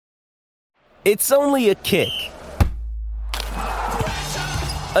It's only a kick,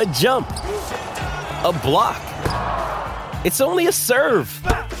 a jump, a block. It's only a serve.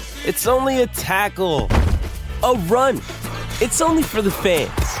 It's only a tackle, a run. It's only for the fans.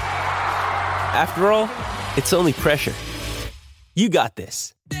 After all, it's only pressure. You got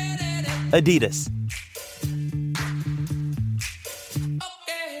this. Adidas.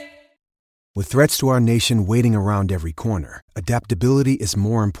 With threats to our nation waiting around every corner, adaptability is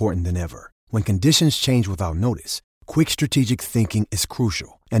more important than ever. When conditions change without notice, quick strategic thinking is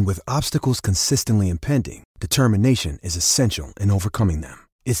crucial. And with obstacles consistently impending, determination is essential in overcoming them.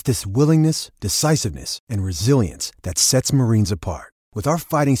 It's this willingness, decisiveness, and resilience that sets Marines apart. With our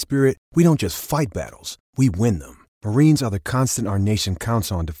fighting spirit, we don't just fight battles, we win them. Marines are the constant our nation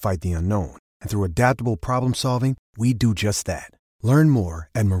counts on to fight the unknown. And through adaptable problem solving, we do just that. Learn more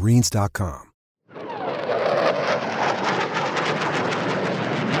at marines.com.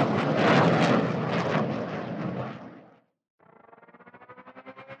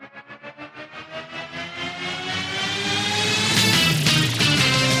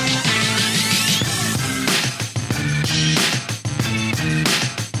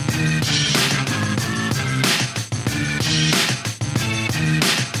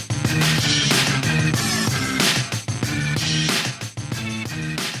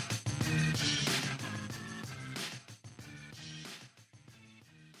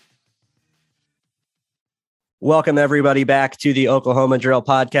 Welcome, everybody, back to the Oklahoma Drill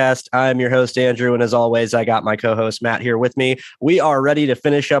Podcast. I'm your host, Andrew, and as always, I got my co-host, Matt, here with me. We are ready to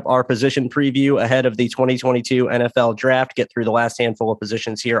finish up our position preview ahead of the 2022 NFL Draft, get through the last handful of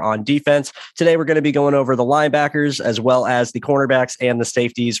positions here on defense. Today, we're going to be going over the linebackers as well as the cornerbacks and the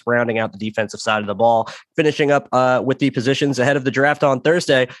safeties, rounding out the defensive side of the ball, finishing up with the positions ahead of the draft on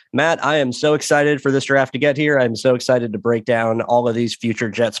Thursday. Matt, I am so excited for this draft to get here. I'm so excited to break down all of these future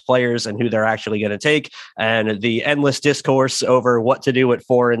Jets players and who they're actually going to take. And the endless discourse over what to do at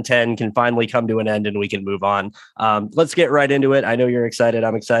 4 and 10 can finally come to an end and we can move on. Let's get right into it. I know you're excited.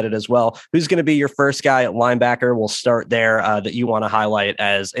 I'm excited as well. Who's going to be your first guy at linebacker? We'll start there that you want to highlight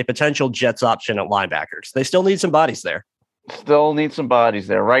as a potential Jets option at linebackers. They still need some bodies there.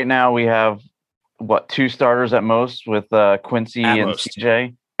 Right now we have, 2 starters at most with Quincy and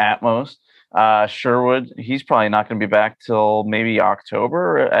CJ at most. Sherwood, he's probably not going to be back till maybe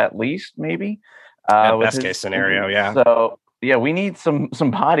October at least, maybe. Best case scenario, yeah. So yeah, we need some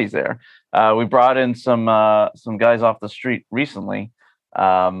bodies there. We brought in some guys off the street recently,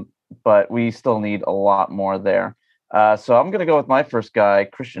 but we still need a lot more there. So I'm going to go with my first guy,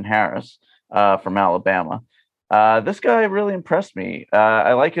 Christian Harris, from Alabama. This guy really impressed me.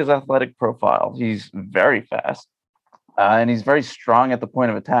 I like his athletic profile. He's very fast, and he's very strong at the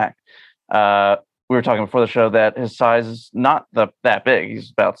point of attack. We were talking before the show that his size is not that big.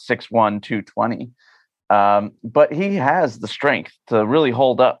 He's about 6'1", 220. But he has the strength to really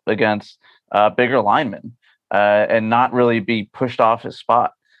hold up against bigger linemen and not really be pushed off his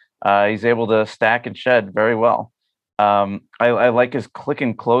spot. He's able to stack and shed very well. I like his click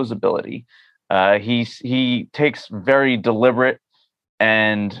and close ability. He takes very deliberate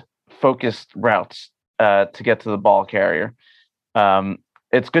and focused routes to get to the ball carrier.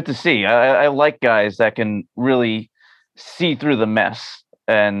 It's good to see. I like guys that can really see through the mess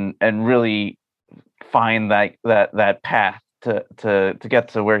and really find that path to get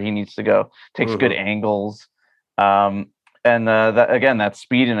to where he needs to go. Takes good angles, and that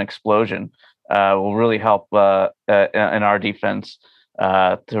speed and explosion will really help in our defense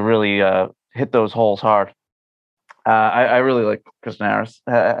to really hit those holes hard. I really like Christian Harris.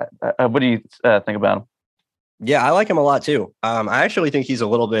 What do you think about him? Yeah, I like him a lot too. I actually think he's a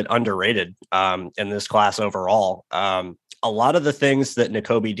little bit underrated in this class overall. A lot of the things that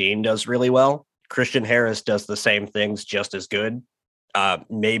Nakobe Dean does really well, Christian Harris does the same things just as good.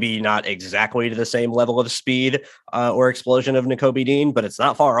 Maybe not exactly to the same level of speed or explosion of Nakobe Dean, but it's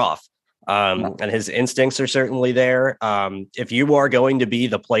not far off. And his instincts are certainly there. If you are going to be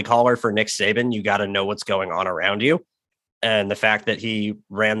the play caller for Nick Saban, you got to know what's going on around you. And the fact that he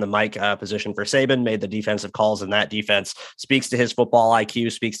ran the mic position for Saban, made the defensive calls in that defense, speaks to his football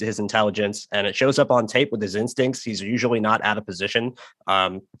IQ, speaks to his intelligence, and it shows up on tape with his instincts. He's usually not out of position,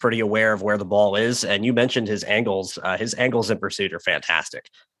 pretty aware of where the ball is. And you mentioned his angles. His angles in pursuit are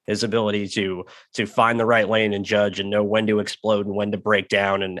fantastic. His ability to find the right lane and judge and know when to explode and when to break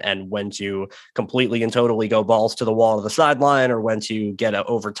down and when to completely and totally go balls to the wall of the sideline or when to get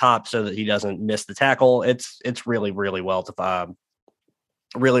over top so that he doesn't miss the tackle. It's really, really well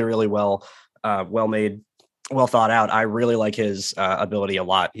well made. well thought out. I really like his ability a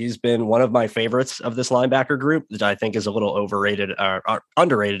lot. He's been one of my favorites of this linebacker group that I think is a little overrated or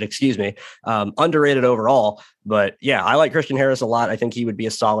underrated, underrated overall. But yeah, I like Christian Harris a lot. I think he would be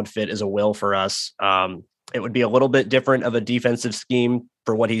a solid fit as a will for us. It would be a little bit different of a defensive scheme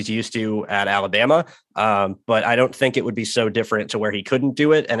for what he's used to at Alabama. But I don't think it would be so different to where he couldn't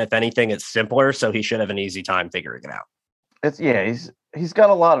do it. And if anything, it's simpler. So he should have an easy time figuring it out. He's got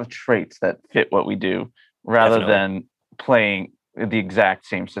a lot of traits that fit what we do rather than playing the exact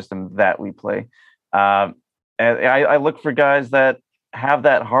same system that we play. And I look for guys that have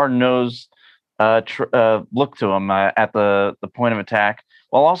that hard-nosed look to them at the point of attack,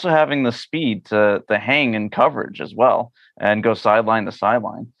 while also having the speed to hang in coverage as well and go sideline to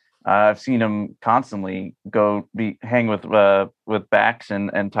sideline. I've seen him constantly hang with backs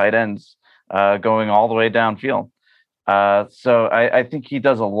and tight ends going all the way downfield. So I think he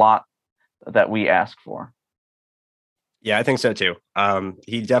does a lot that we ask for. Yeah, I think so too.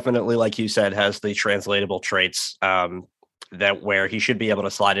 He definitely, like you said, has the translatable traits that where he should be able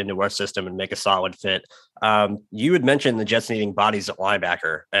to slide into our system and make a solid fit. You had mentioned the Jets needing bodies at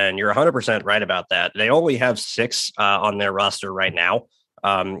linebacker, and you're 100% right about that. They only have 6 on their roster right now.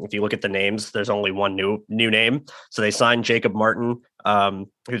 If you look at the names, there's only one new name. So they signed Jacob Martin,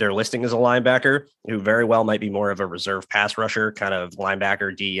 who they're listing as a linebacker, who very well might be more of a reserve pass rusher, kind of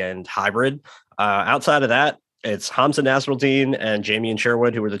linebacker D end hybrid. Outside of that, it's Hamza Nasruddin and Jamie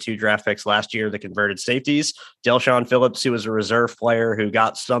Sherwood, who were the 2 draft picks last year that converted safeties. Delshon Phillips, who was a reserve player who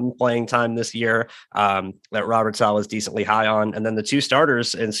got some playing time this year that Robert Saleh was decently high on. And then the 2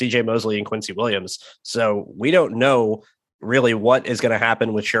 starters in CJ Mosley and Quincy Williams. So we don't know really what is going to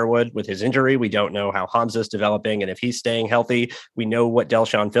happen with Sherwood with his injury. We don't know how Hamza is developing and if he's staying healthy. We know what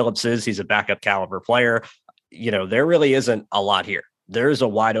Delshon Phillips is. He's a backup caliber player. There really isn't a lot here. There's a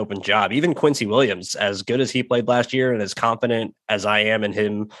wide open job. Even Quincy Williams, as good as he played last year and as confident as I am in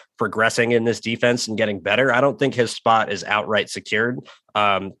him progressing in this defense and getting better, I don't think his spot is outright secured.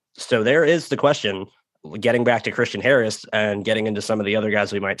 So there is the question, getting back to Christian Harris and getting into some of the other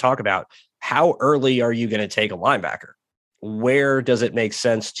guys we might talk about. How early are you going to take a linebacker? Where does it make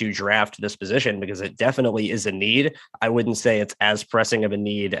sense to draft this position? Because it definitely is a need. I wouldn't say it's as pressing of a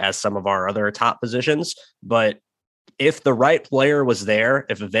need as some of our other top positions, but if the right player was there,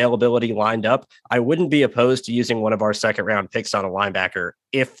 if availability lined up, I wouldn't be opposed to using one of our second round picks on a linebacker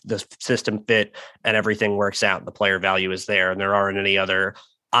if the system fit and everything works out and the player value is there and there aren't any other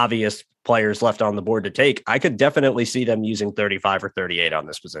obvious players left on the board to take. I could definitely see them using 35 or 38 on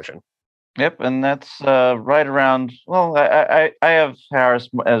this position. Yep, and that's right around. Well, I have Harris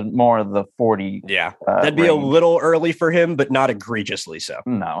as more of the 40. Yeah, that'd be range. A little early for him, but not egregiously so.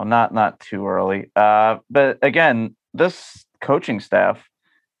 No, not too early. But again, this coaching staff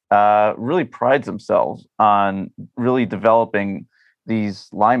really prides themselves on really developing these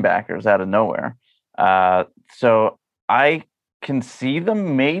linebackers out of nowhere. So I can see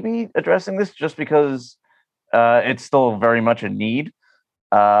them maybe addressing this just because it's still very much a need.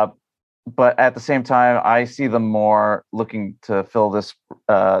 But at the same time, I see them more looking to fill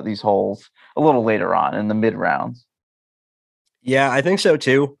these holes a little later on in the mid rounds. Yeah, I think so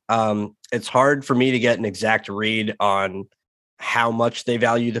too. It's hard for me to get an exact read on how much they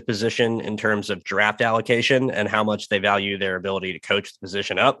value the position in terms of draft allocation and how much they value their ability to coach the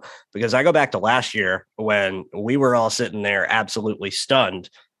position up. Because I go back to last year when we were all sitting there absolutely stunned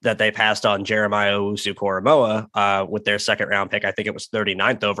that they passed on Jeremiah Owusu-Koramoah with their second round pick. I think it was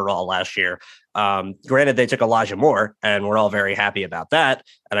 39th overall last year. Granted, they took Elijah Moore, and we're all very happy about that.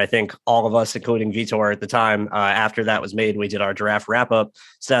 And I think all of us, including Vitor at the time, after that was made, we did our draft wrap up,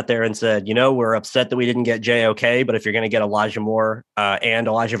 sat there and said, we're upset that we didn't get JOK, but if you're going to get Elijah Moore and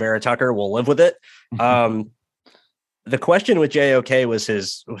Elijah Vera Tucker, we'll live with it. The question with JOK was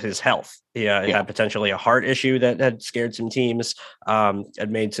his health. He had potentially a heart issue that had scared some teams,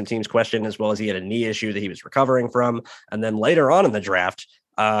 had made some teams question, as well as he had a knee issue that he was recovering from. And then later on in the draft,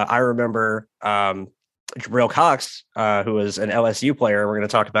 I remember Jabril Cox, who was an LSU player. We're going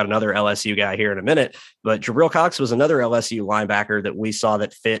to talk about another LSU guy here in a minute, but Jabril Cox was another LSU linebacker that we saw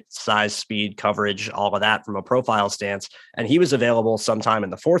that fit size, speed, coverage, all of that from a profile stance. And he was available sometime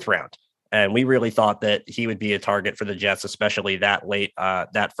in the 4th round. And we really thought that he would be a target for the Jets, especially that late,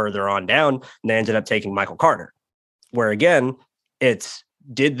 that further on down. And they ended up taking Michael Carter, where again,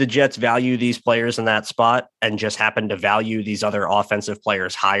 did the Jets value these players in that spot and just happen to value these other offensive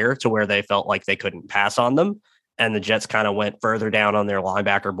players higher to where they felt like they couldn't pass on them? And the Jets kind of went further down on their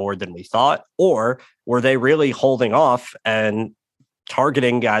linebacker board than we thought? Or were they really holding off and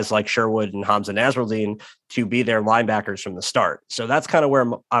targeting guys like Sherwood and Hamza Nasruddin to be their linebackers from the start. So that's kind of where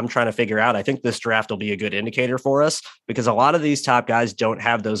I'm trying to figure out. I think this draft will be a good indicator for us because a lot of these top guys don't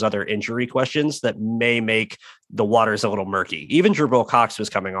have those other injury questions that may make the waters a little murky. Even Jabril Cox was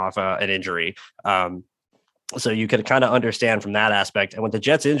coming off an injury. So you could kind of understand from that aspect. And with the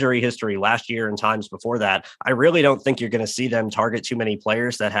Jets injury history last year and times before that, I really don't think you're going to see them target too many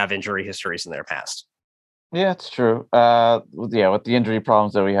players that have injury histories in their past. Yeah, it's true. With the injury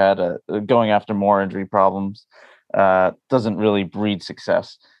problems that we had, going after more injury problems doesn't really breed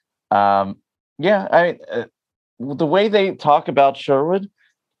success. The way they talk about Sherwood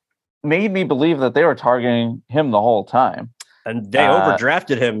made me believe that they were targeting him the whole time. And they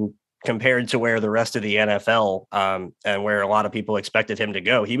overdrafted him compared to where the rest of the NFL and where a lot of people expected him to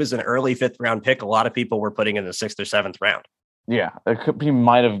go. He was an early 5th round pick. A lot of people were putting in the 6th or 7th round. Yeah, he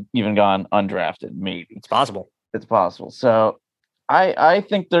might have even gone undrafted. Maybe it's possible. It's possible. So I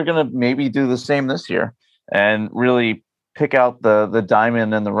think they're going to maybe do the same this year and really pick out the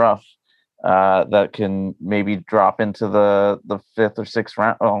diamond in the rough that can maybe drop into the 5th or 6th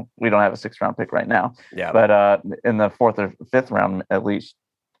round. Oh, we don't have a 6th round pick right now. Yeah, but in the 4th or 5th round at least.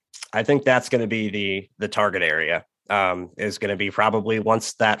 I think that's going to be the target area. Is going to be probably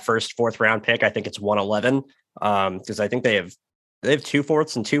once that first 4th round pick. I think it's 111 because I think they have 2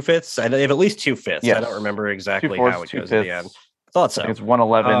 4ths and 2 5ths. They have at least 2 5ths. Yes. I don't remember exactly how it goes at the end. Thought so. I think it's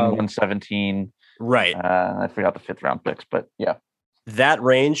 111, 117. Right. I forgot the 5th round picks, but yeah. That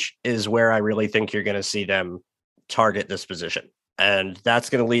range is where I really think you're going to see them target this position. And that's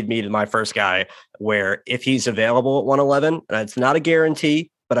going to lead me to my first guy, where if he's available at 111, and it's not a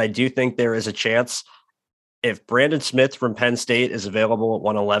guarantee, but I do think there is a chance. If Brandon Smith from Penn State is available at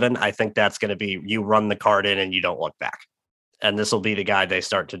 111, I think that's going to be you run the card in and you don't look back. And this will be the guy they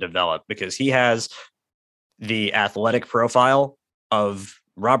start to develop because he has the athletic profile of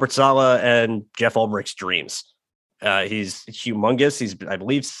Robert Saleh and Jeff Ulbricht's dreams. He's humongous. He's, I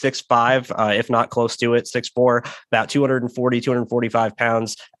believe, 6'5", if not close to it, 6'4", about 245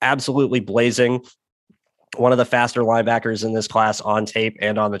 pounds, absolutely blazing. One of the faster linebackers in this class on tape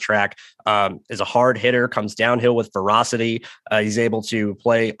and on the track, is a hard hitter, comes downhill with ferocity. He's able to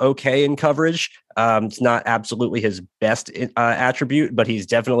play okay in coverage. It's not absolutely his best attribute, but he's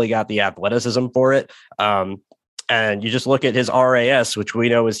definitely got the athleticism for it. And you just look at his RAS, which we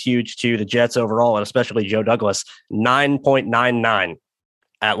know is huge to the Jets overall, and especially Joe Douglas, 9.99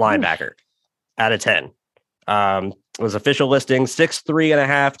 at linebacker out of 10. Was official listing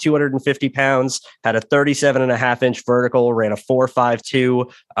 6'3.5", 250 pounds, had a 37.5-inch vertical, ran a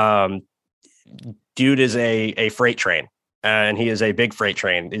 4.52. Dude is a freight train. And he is a big freight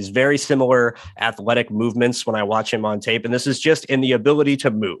train. He's very similar athletic movements when I watch him on tape. And this is just in the ability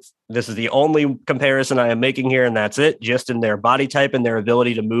to move. This is the only comparison I am making here, and that's it. Just in their body type and their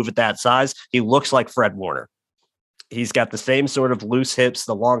ability to move at that size. He looks like Fred Warner. He's got the same sort of loose hips,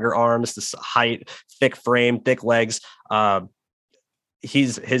 the longer arms, the height, thick frame, thick legs.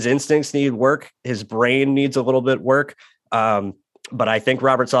 His instincts need work. His brain needs a little bit work. But I think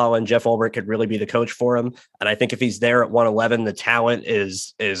Robert Saleh and Jeff Ulbricht could really be the coach for him. And I think if he's there at 111, the talent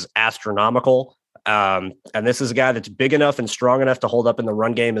is astronomical. And this is a guy that's big enough and strong enough to hold up in the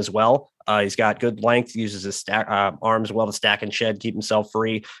run game as well. He's got good length, uses his arms well to stack and shed, keep himself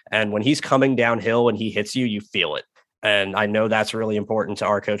free. And when he's coming downhill and he hits you, you feel it. And I know that's really important to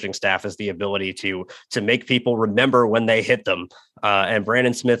our coaching staff, is the ability to make people remember when they hit them. And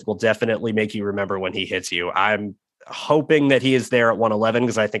Brandon Smith will definitely make you remember when he hits you. I'm hoping that he is there at 111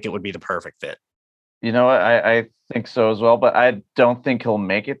 because I think it would be the perfect fit. You know what? I think so as well, but I don't think he'll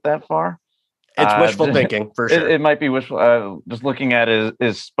make it that far. It's wishful thinking for sure. It might be wishful. Just looking at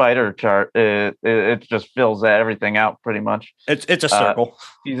his spider chart, it just fills everything out pretty much. It's a circle.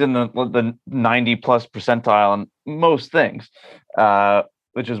 He's in the 90 plus percentile on most things,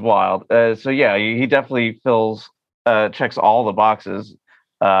 which is wild. So yeah, he definitely checks all the boxes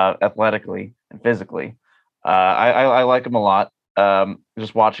athletically and physically. I like him a lot.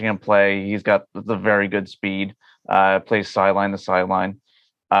 Just watching him play, he's got the very good speed. Plays sideline to sideline.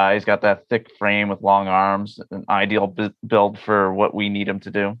 He's got that thick frame with long arms, an ideal build for what we need him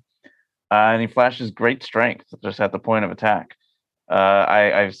to do. And he flashes great strength just at the point of attack.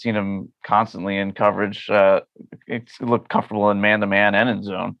 I've seen him constantly in coverage. Look comfortable in man-to-man and in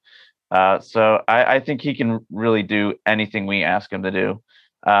zone. So I think he can really do anything we ask him to do.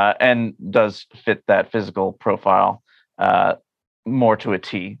 And does fit that physical profile more to a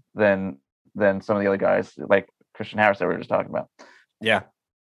T than some of the other guys like Christian Harris that we were just talking about.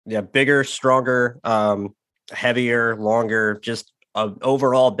 Yeah, bigger, stronger, heavier, longer, just an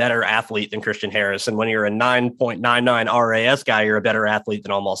overall better athlete than Christian Harris. And when you're a 9.99 RAS guy, you're a better athlete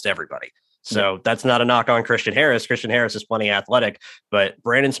than almost everybody. So that's not a knock on Christian Harris. Christian Harris is plenty athletic, but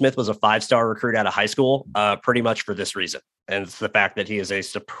Brandon Smith was a 5-star recruit out of high school, pretty much for this reason. And it's the fact that he is a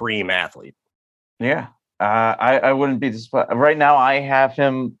supreme athlete. Yeah. I wouldn't be disappointed. Right now, I have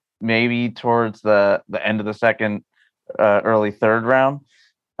him maybe towards the end of the second, early third round.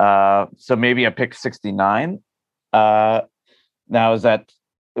 So maybe a pick 69. Now,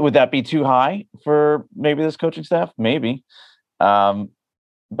 would that be too high for maybe this coaching staff? Maybe.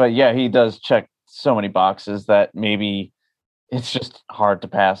 But yeah, he does check so many boxes that maybe it's just hard to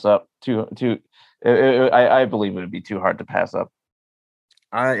pass up. I believe it would be too hard to pass up.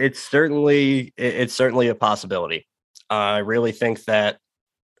 It's certainly a possibility. I really think that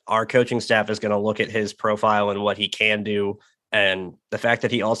our coaching staff is going to look at his profile and what he can do, and the fact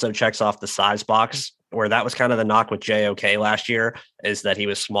that he also checks off the size box, where that was kind of the knock with JOK last year, is that he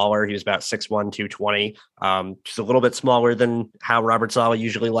was smaller. He was about 6'1", 220, just a little bit smaller than how Robert Saleh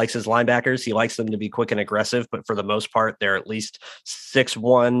usually likes his linebackers. He likes them to be quick and aggressive, but for the most part, they're at least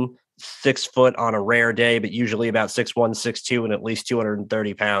 6'1", 6 foot on a rare day, but usually about 6'1", 6'2", and at least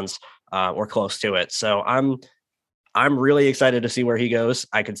 230 pounds or close to it. So I'm really excited to see where he goes.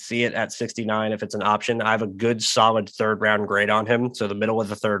 I could see it at 69 if it's an option. I have a good solid third round grade on him. So the middle of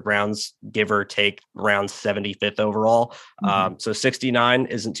the third rounds, give or take around 75th overall. So 69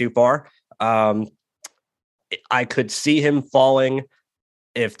 isn't too far. I could see him falling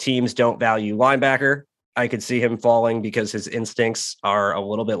if teams don't value linebacker. I could see him falling because his instincts are a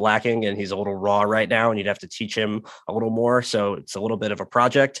little bit lacking and he's a little raw right now, and you'd have to teach him a little more. So it's a little bit of a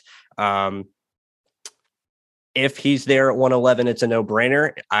project. If he's there at 111, it's a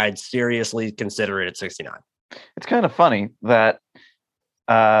no-brainer. I'd seriously consider it at 69. It's kind of funny that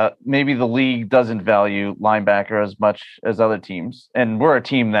maybe the league doesn't value linebacker as much as other teams. And we're a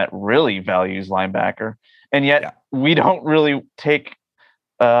team that really values linebacker. And yet we don't really take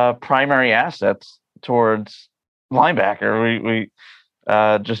primary assets towards linebacker. We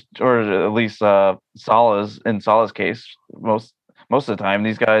just, or at least Saleh's case, most of the time,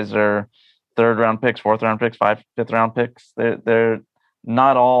 these guys are third round picks, fourth round picks, fifth round picks. They're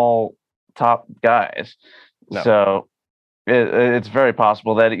not all top guys. No. So it's very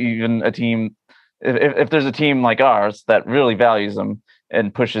possible that even a team, if there's a team like ours that really values them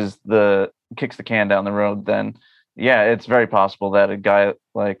and kicks the can down the road, then yeah, it's very possible that a guy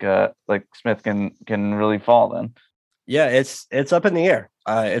like Smith can really fall then. Yeah, it's up in the air.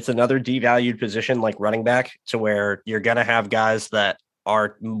 It's another devalued position like running back, to where you're going to have guys that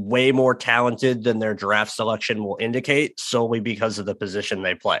are way more talented than their draft selection will indicate, solely because of the position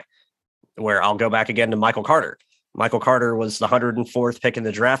they play. Where I'll go back again to Michael Carter. Michael Carter was the 104th pick in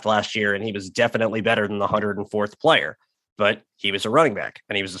the draft last year, and he was definitely better than the 104th player, but he was a running back,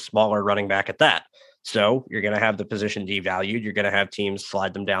 and he was a smaller running back at that. So you're going to have the position devalued. You're going to have teams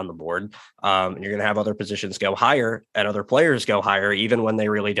slide them down the board. And you're going to have other positions go higher and other players go higher, even when they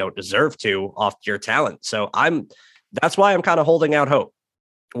really don't deserve to, off your talent. So that's why I'm kind of holding out hope.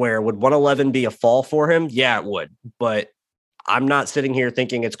 Where would 111 be a fall for him? Yeah, it would. But I'm not sitting here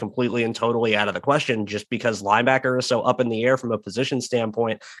thinking it's completely and totally out of the question, just because linebacker is so up in the air from a position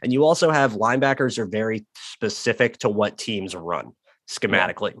standpoint. And you also have linebackers are very specific to what teams run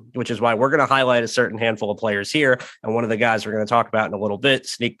schematically, which is why we're going to highlight a certain handful of players here. And one of the guys we're going to talk about in a little bit,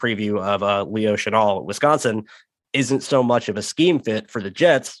 sneak preview of Leo Chenal at Wisconsin, isn't so much of a scheme fit for the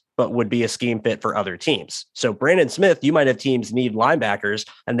Jets, but would be a scheme fit for other teams. So Brandon Smith, you might have teams need linebackers,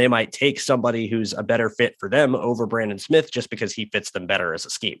 and they might take somebody who's a better fit for them over Brandon Smith just because he fits them better as a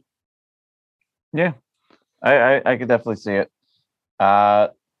scheme. Yeah, I could definitely see it.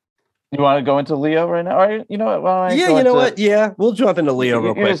 You want to go into Leo right now? Or, you know what? What? Yeah, we'll jump into Leo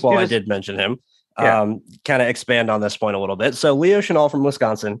real quick while I did mention him. Kind of expand on this point a little bit. So Leo Chenal from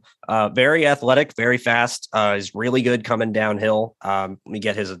Wisconsin, very athletic, very fast, is really good coming downhill. Let me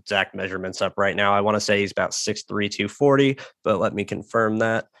get his exact measurements up right now. I want to say he's about 6'3", 240, but let me confirm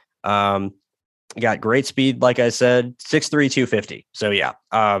that. Got great speed, like I said, 6'3", 250. So yeah,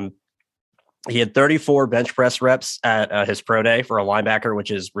 he had 34 bench press reps at his pro day for a linebacker, which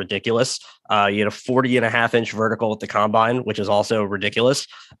is ridiculous. He had a 40.5-inch vertical at the combine, which is also ridiculous.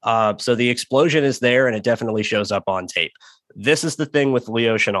 So the explosion is there, and it definitely shows up on tape. This is the thing with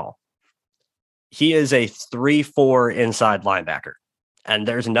Leo Chenal. He is a 3-4 inside linebacker, and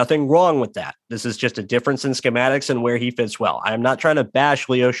there's nothing wrong with that. This is just a difference in schematics and where he fits well. I am not trying to bash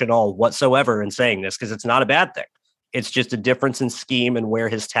Leo Chenal whatsoever in saying this, because it's not a bad thing. It's just a difference in scheme and where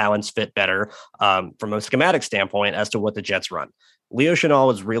his talents fit better from a schematic standpoint as to what the Jets run. Leo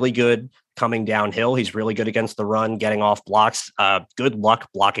Chenal is really good coming downhill. He's really good against the run, getting off blocks. Good luck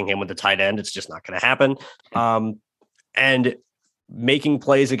blocking him with the tight end. It's just not going to happen. And making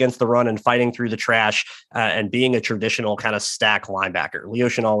plays against the run and fighting through the trash and being a traditional kind of stack linebacker. Leo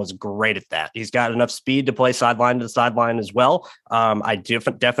Chenal is great at that. He's got enough speed to play sideline to sideline as well. I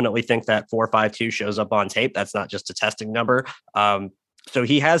definitely think that 4.52 shows up on tape. That's not just a testing number. So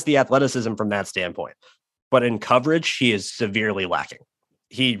he has the athleticism from that standpoint. But in coverage, he is severely lacking.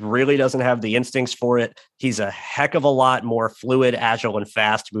 He really doesn't have the instincts for it. He's a heck of a lot more fluid, agile, and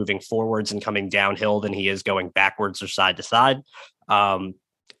fast moving forwards and coming downhill than he is going backwards or side to side. And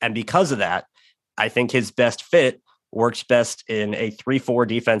because of that, I think his best fit works best in a 3-4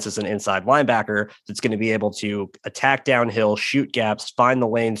 defense as an inside linebacker that's going to be able to attack downhill, shoot gaps, find the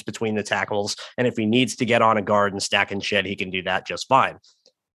lanes between the tackles. And if he needs to get on a guard and stack and shed, he can do that just fine.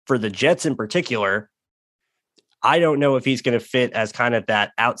 For the Jets in particular, I don't know if he's going to fit as kind of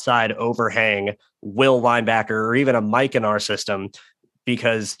that outside overhang will linebacker or even a Mike in our system,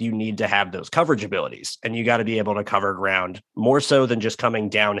 because you need to have those coverage abilities and you got to be able to cover ground more so than just coming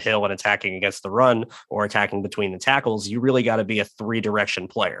downhill and attacking against the run or attacking between the tackles. You really got to be a 3-direction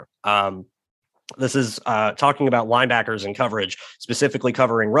player. This is talking about linebackers and coverage, specifically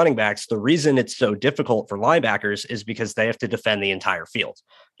covering running backs. The reason it's so difficult for linebackers is because they have to defend the entire field.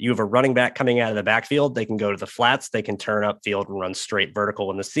 You have a running back coming out of the backfield. They can go to the flats. They can turn upfield and run straight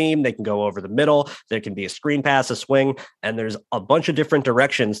vertical in the seam. They can go over the middle. There can be a screen pass, a swing, and there's a bunch of different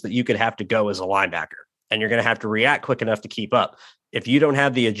directions that you could have to go as a linebacker. And you're going to have to react quick enough to keep up. If you don't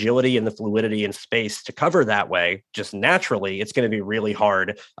have the agility and the fluidity and space to cover that way, just naturally, it's going to be really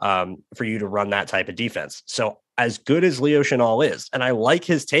hard for you to run that type of defense. So as good as Leo Chenal is, and I like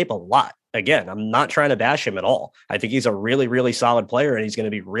his tape a lot. Again, I'm not trying to bash him at all. I think he's a really, really solid player, and he's going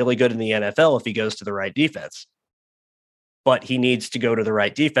to be really good in the NFL if he goes to the right defense. But he needs to go to the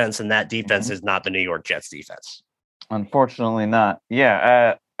right defense, and that defense is not the New York Jets defense. Unfortunately not.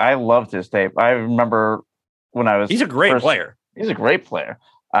 Yeah, I loved his tape. I remember when I was... He's a great player. He's a great player.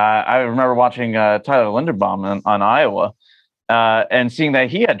 I remember watching Tyler Linderbaum on Iowa and seeing that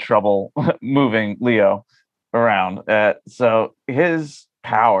he had trouble moving Leo around. So his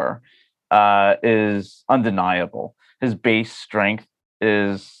power is undeniable. His base strength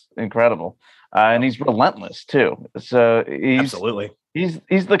is incredible. And he's relentless too. So Absolutely.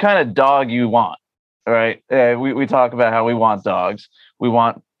 He's the kind of dog you want, right? We talk about how we want dogs. We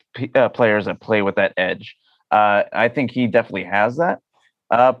want players that play with that edge. I think he definitely has that.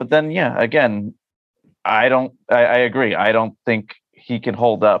 But then, yeah, again, I agree. I don't think he can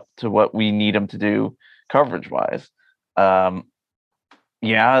hold up to what we need him to do coverage wise.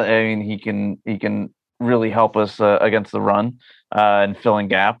 Yeah, I mean, he can really help us against the run and filling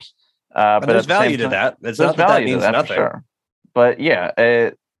gaps. But there's value to that. It's not that means nothing. Sure. But yeah,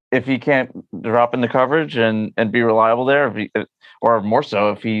 if he can't drop into coverage and be reliable there, or more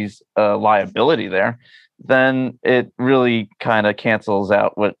so if he's a liability there, then it really kind of cancels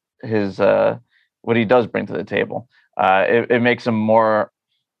out what he does bring to the table. It makes him more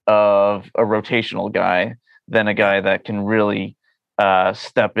of a rotational guy than a guy that can really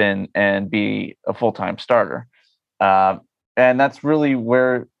step in and be a full-time starter. And that's really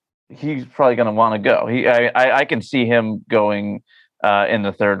where he's probably going to want to go. I can see him going in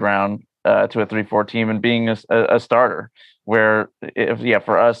the third round to a 3-4 team and being a starter, where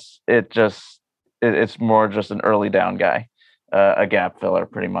for us, it's more just an early down guy, a gap filler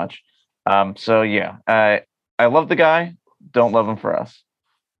pretty much. So yeah, I love the guy. Don't love him for us.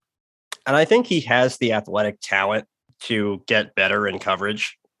 And I think he has the athletic talent to get better in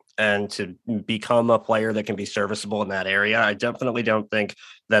coverage and to become a player that can be serviceable in that area. I definitely don't think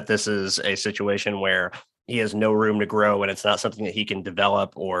that this is a situation where he has no room to grow and it's not something that he can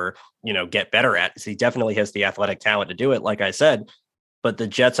develop or, get better at. So he definitely has the athletic talent to do it, like I said, but the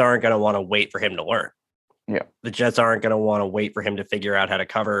Jets aren't going to want to wait for him to learn. Yeah. The Jets aren't going to want to wait for him to figure out how to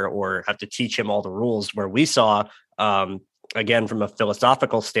cover or have to teach him all the rules, where we saw, again, from a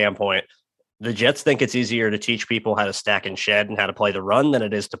philosophical standpoint, the Jets think it's easier to teach people how to stack and shed and how to play the run than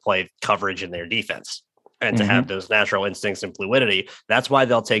it is to play coverage in their defense and to have those natural instincts and fluidity. That's why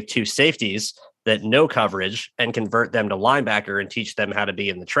they'll take two safeties that know coverage and convert them to linebacker and teach them how to be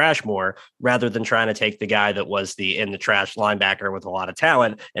in the trash more, rather than trying to take the guy that was the in the trash linebacker with a lot of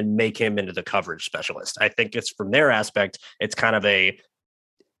talent and make him into the coverage specialist. I think it's from their aspect, it's kind of a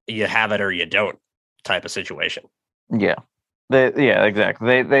you have it or you don't type of situation. Yeah.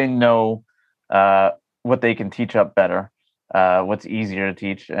 Exactly. They know what they can teach up better, what's easier to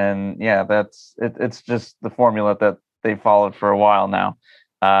teach. And yeah, it's just the formula that they followed for a while now.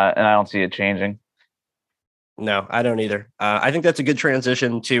 And I don't see it changing. No, I don't either. I think that's a good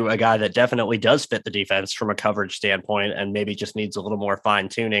transition to a guy that definitely does fit the defense from a coverage standpoint and maybe just needs a little more fine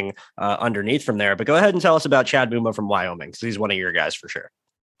tuning underneath from there. But go ahead and tell us about Chad Muma from Wyoming, because he's one of your guys for sure.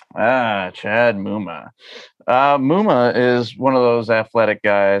 Chad Muma. Muma is one of those athletic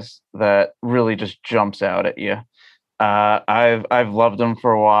guys that really just jumps out at you. I've loved him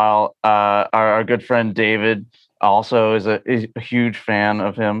for a while. Our good friend David also is a huge fan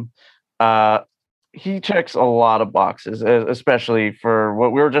of him. He checks a lot of boxes, especially for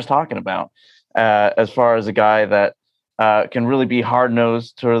what we were just talking about, as far as a guy that can really be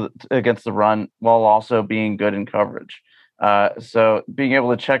hard-nosed against the run while also being good in coverage. So being able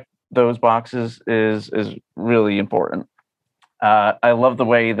to check those boxes is really important. I love the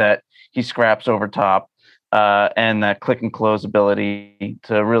way that he scraps over top and that click and close ability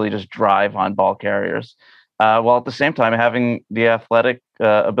to really just drive on ball carriers, while at the same time having the athletic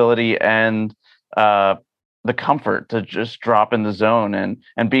ability and the comfort to just drop in the zone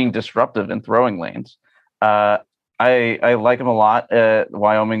and being disruptive in throwing lanes. I like him a lot.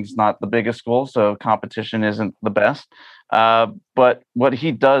 Wyoming's not the biggest school, so competition isn't the best. But what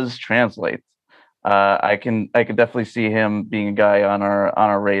he does translates. I can definitely see him being a guy on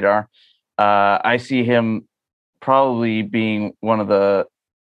our radar. I see him probably being one of the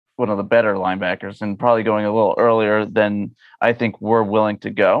better linebackers and probably going a little earlier than I think we're willing to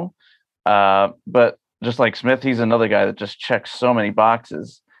go. But just like Smith, he's another guy that just checks so many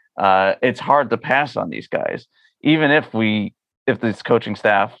boxes. It's hard to pass on these guys, even if this coaching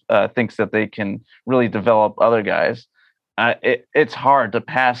staff thinks that they can really develop other guys. It's hard to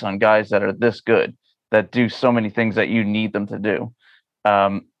pass on guys that are this good, that do so many things that you need them to do.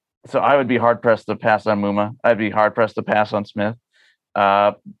 So I would be hard pressed to pass on Muma. I'd be hard pressed to pass on Smith.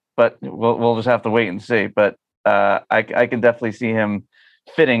 But we'll just have to wait and see. But I can definitely see him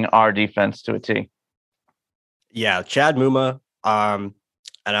fitting our defense to a T. Yeah, Chad Muma. And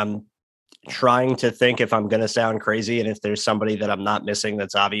I'm trying to think if I'm going to sound crazy and if there's somebody that I'm not missing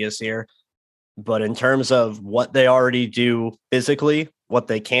that's obvious here. But in terms of what they already do physically, what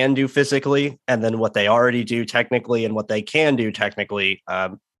they can do physically, and then what they already do technically and what they can do technically,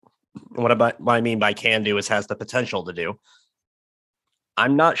 what I mean by can do is has the potential to do.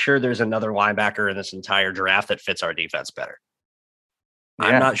 I'm not sure there's another linebacker in this entire draft that fits our defense better. Yeah.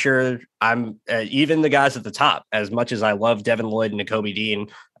 I'm not sure. Even the guys at the top, as much as I love Devin Lloyd and Nakobe Dean,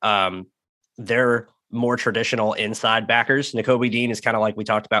 they're more traditional inside backers. Nakobe Dean is kind of like we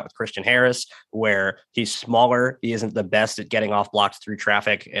talked about with Christian Harris, where he's smaller. He isn't the best at getting off blocks through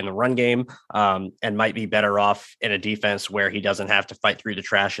traffic in the run game, and might be better off in a defense where he doesn't have to fight through the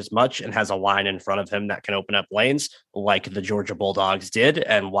trash as much and has a line in front of him that can open up lanes like the Georgia Bulldogs did,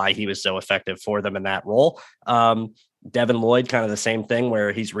 and why he was so effective for them in that role. Devin Lloyd, kind of the same thing,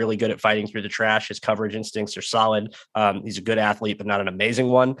 where he's really good at fighting through the trash. His coverage instincts are solid. He's a good athlete, but not an amazing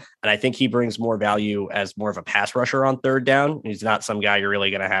one. And I think he brings more value as more of a pass rusher on third down. He's not some guy you're really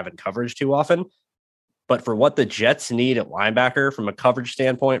going to have in coverage too often. But for what the Jets need at linebacker, from a coverage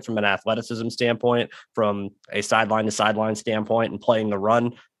standpoint, from an athleticism standpoint, from a sideline to sideline standpoint, and playing the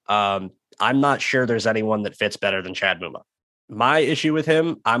run, I'm not sure there's anyone that fits better than Chad Muma. My issue with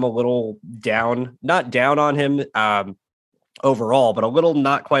him, I'm a little not down on him overall, but a little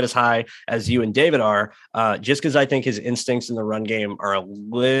not quite as high as you and David are, just because I think his instincts in the run game are a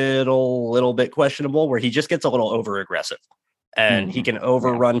little bit questionable, where he just gets a little over aggressive. And he can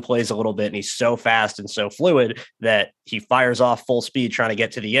overrun plays a little bit, and he's so fast and so fluid that he fires off full speed trying to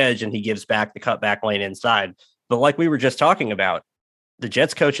get to the edge, and he gives back the cutback lane inside. But like we were just talking about, the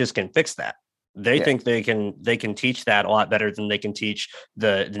Jets coaches can fix that. They think they can teach that a lot better than they can teach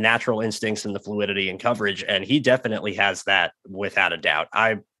the natural instincts and the fluidity and coverage. And he definitely has that without a doubt.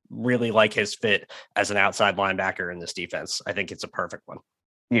 I really like his fit as an outside linebacker in this defense. I think it's a perfect one.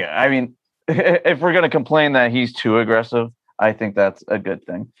 Yeah. I mean, if we're going to complain that he's too aggressive, I think that's a good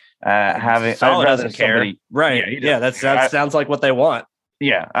thing. Solid doesn't care. Right. Yeah. That sounds like what they want.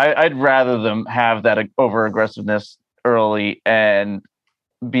 Yeah. I'd rather them have that over aggressiveness early and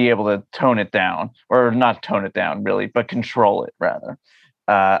be able to tone it down, or not tone it down really, but control it rather.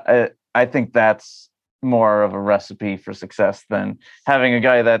 I think that's more of a recipe for success than having a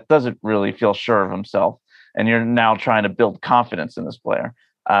guy that doesn't really feel sure of himself, and you're now trying to build confidence in this player.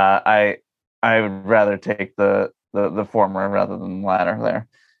 I would rather take the former rather than the latter there.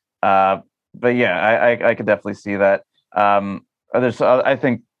 But yeah, I could definitely see that. I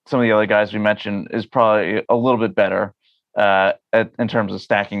think some of the other guys we mentioned is probably a little bit better in terms of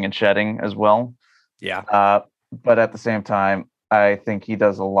stacking and shedding as well. Yeah. But at the same time, I think he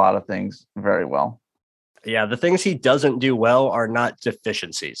does a lot of things very well. Yeah. The things he doesn't do well are not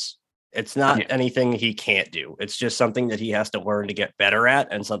deficiencies. It's not anything he can't do. It's just something that he has to learn to get better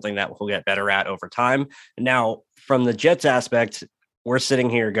at, and something that he'll get better at over time. Now, from the Jets aspect, we're sitting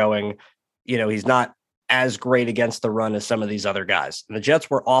here going, he's not as great against the run as some of these other guys. And the Jets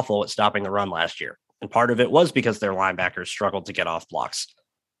were awful at stopping the run last year. And part of it was because their linebackers struggled to get off blocks.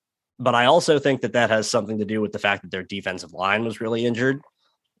 But I also think that has something to do with the fact that their defensive line was really injured.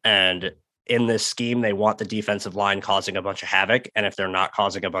 And in this scheme, they want the defensive line causing a bunch of havoc. And if they're not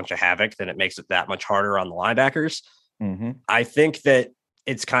causing a bunch of havoc, then it makes it that much harder on the linebackers. Mm-hmm. I think that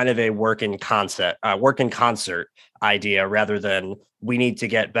it's kind of a work in concert idea rather than we need to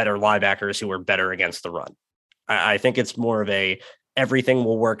get better linebackers who are better against the run. I think it's more of everything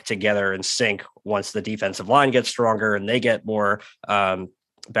will work together in sync once the defensive line gets stronger and they get more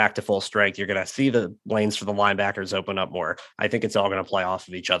back to full strength. You're going to see the lanes for the linebackers open up more. I think it's all going to play off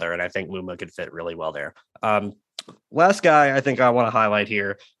of each other, and I think Muma could fit really well there. Last guy I think I want to highlight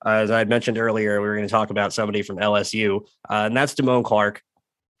here, as I had mentioned earlier, we were going to talk about somebody from LSU, and that's Damone Clark.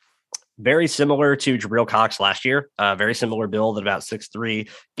 Very similar to Jabril Cox last year, very similar build at about 6'3",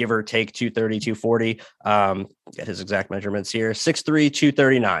 give or take 230, 240. Get his exact measurements here, 6'3",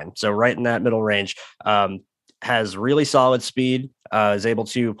 239. So right in that middle range. Has really solid speed, is able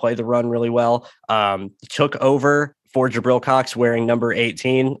to play the run really well. Took over for Jabril Cox wearing number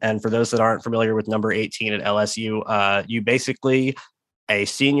 18. And for those that aren't familiar with number 18 at LSU, you basically, a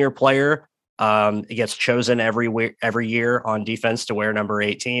senior player gets chosen every year on defense to wear number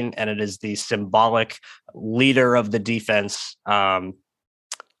 18. And it is the symbolic leader of the defense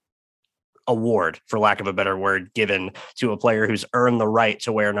award, for lack of a better word, given to a player who's earned the right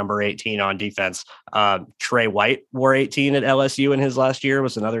to wear number 18 on defense. Trey White wore 18 at LSU in his last year,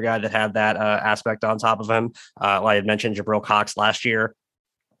 was another guy that had that aspect on top of him. Like I had mentioned, Jabril Cox last year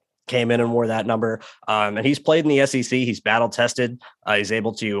came in and wore that number. And he's played in the SEC. He's battle tested. He's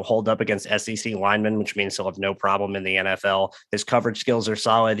able to hold up against SEC linemen, which means he'll have no problem in the NFL. His coverage skills are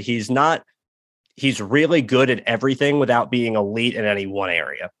solid. He's really good at everything without being elite in any one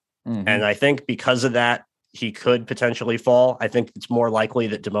area. Mm-hmm. And I think because of that, he could potentially fall. I think it's more likely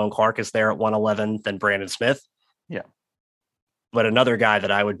that Damone Clark is there at 111 than Brandon Smith. Yeah. But another guy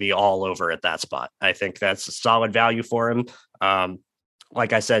that I would be all over at that spot. I think that's a solid value for him.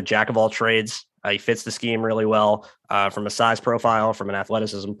 Like I said, jack of all trades. He fits the scheme really well from a size profile, from an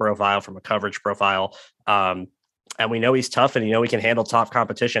athleticism profile, from a coverage profile. And we know he's tough, and he can handle top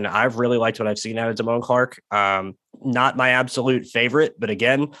competition. I've really liked what I've seen out of Damone Clark. Not my absolute favorite, but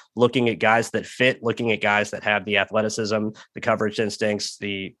again, looking at guys that fit, looking at guys that have the athleticism, the coverage instincts,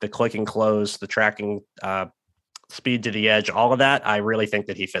 the click and close, the tracking speed to the edge, all of that, I really think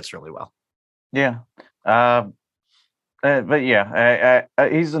that he fits really well. Yeah. But yeah,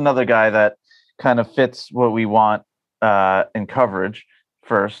 he's another guy that kind of fits what we want in coverage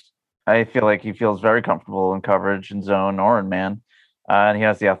first. I feel like he feels very comfortable in coverage, in zone, or in man. And he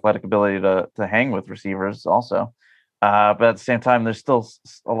has the athletic ability to hang with receivers also. But at the same time, there's still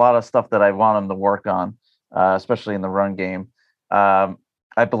a lot of stuff that I want him to work on, especially in the run game. I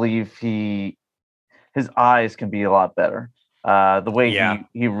believe his eyes can be a lot better. The way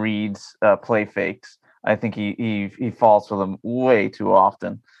he reads play fakes, I think he falls for them way too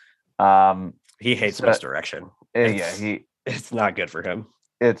often. He hates misdirection. It's not good for him.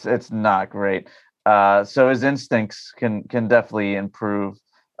 It's not great. So his instincts can definitely improve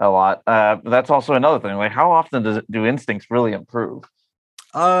a lot. That's also another thing. Like, how often do instincts really improve?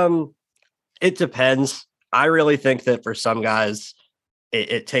 It depends. I really think that for some guys,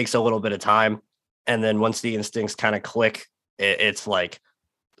 it takes a little bit of time, and then once the instincts kind of click, it's like,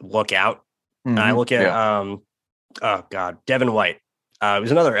 look out. Mm-hmm. And I look at Devin White. He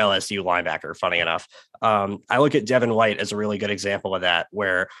was another LSU linebacker, funny enough. I look at Devin White as a really good example of that,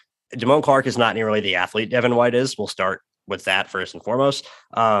 where Damone Clark is not nearly the athlete Devin White is. We'll start with that first and foremost.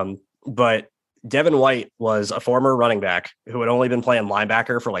 But Devin White was a former running back who had only been playing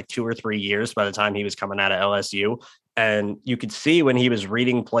linebacker for like 2 or 3 years by the time he was coming out of LSU. And you could see when he was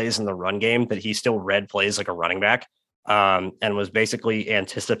reading plays in the run game that he still read plays like a running back. And was basically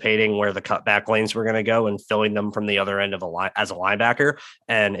anticipating where the cutback lanes were going to go and filling them from the other end of as a linebacker.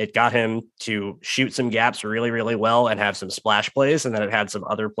 And it got him to shoot some gaps really, really well and have some splash plays. And then it had some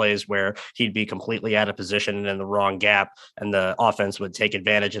other plays where he'd be completely out of position and in the wrong gap, and the offense would take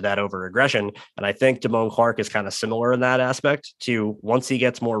advantage of that over aggression. And I think Damone Clark is kind of similar in that aspect to, once he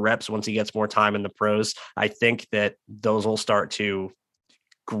gets more reps, once he gets more time in the pros, I think that those will start to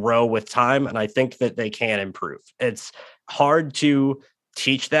grow with time, and I think that they can improve. It's hard to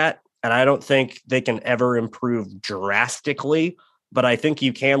teach that, and I don't think they can ever improve drastically, but I think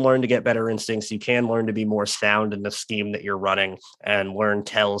you can learn to get better instincts. You can learn to be more sound in the scheme that you're running and learn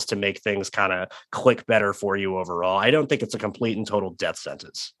tells to make things kind of click better for you overall. I don't think it's a complete and total death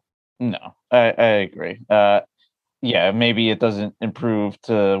sentence. No, I agree. Yeah, maybe it doesn't improve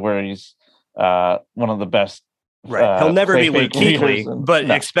to where he's one of the best. Right. He'll never be Luke Kuechly, but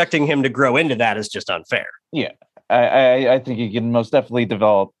no. expecting him to grow into that is just unfair. Yeah, I think he can most definitely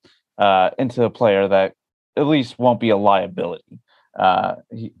develop into a player that at least won't be a liability.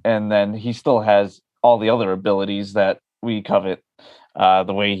 And then he still has all the other abilities that we covet.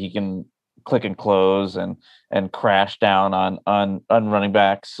 The way he can click and close and crash down on running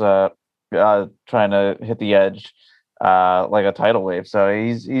backs trying to hit the edge like a tidal wave. So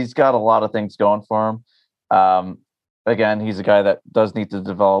he's got a lot of things going for him. Again, he's a guy that does need to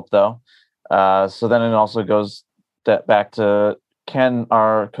develop though. So then it also goes back to, can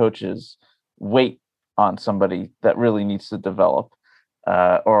our coaches wait on somebody that really needs to develop,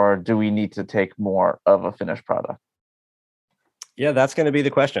 or do we need to take more of a finished product? Yeah, that's going to be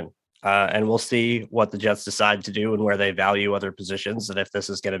the question. And we'll see what the Jets decide to do and where they value other positions. And if this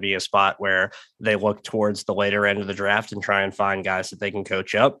is going to be a spot where they look towards the later end of the draft and try and find guys that they can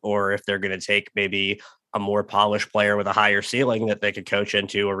coach up, or if they're going to take maybe a more polished player with a higher ceiling that they could coach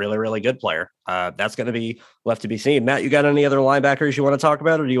into a really, really good player. That's going to be left to be seen. Matt, you got any other linebackers you want to talk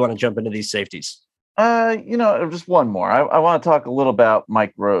about, or do you want to jump into these safeties? Just one more. I want to talk a little about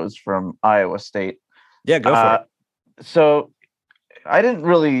Mike Rose from Iowa State. Yeah, go for it. So I didn't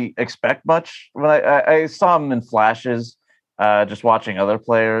really expect much when I saw him in flashes, just watching other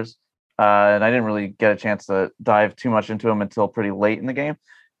players, and I didn't really get a chance to dive too much into him until pretty late in the game.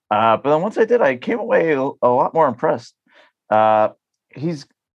 But then once I did, I came away a lot more impressed. He's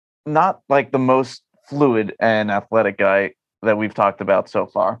not like the most fluid and athletic guy that we've talked about so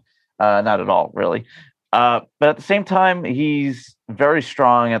far. Not at all, really. But at the same time, he's very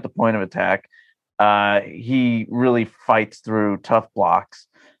strong at the point of attack. He really fights through tough blocks.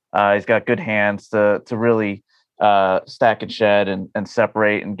 He's got good hands to really stack and shed and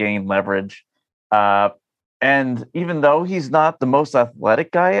separate and gain leverage. And even though he's not the most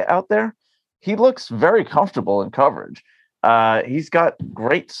athletic guy out there, he looks very comfortable in coverage. He's got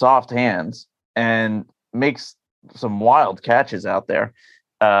great soft hands and makes some wild catches out there.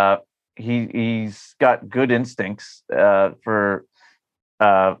 He's got good instincts for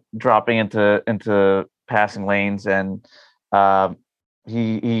dropping into passing lanes, and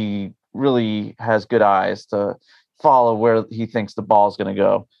he really has good eyes to follow where he thinks the ball is going to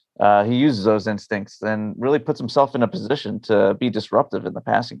go. He uses those instincts and really puts himself in a position to be disruptive in the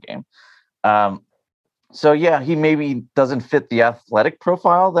passing game. So yeah, he maybe doesn't fit the athletic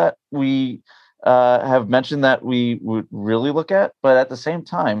profile that we have mentioned that we would really look at, but at the same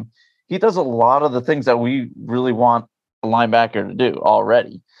time, he does a lot of the things that we really want a linebacker to do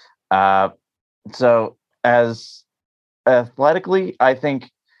already. So as athletically, I think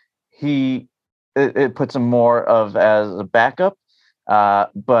it puts him more of as a backup.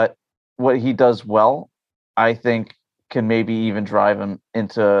 But what he does well, I think, can maybe even drive him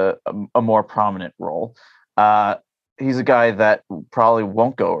into a more prominent role. He's a guy that probably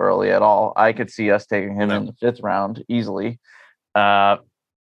won't go early at all. I could see us taking him in the 5th round easily,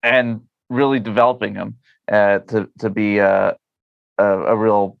 and really developing him to be a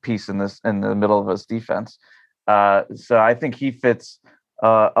real piece in the middle of his defense. So I think he fits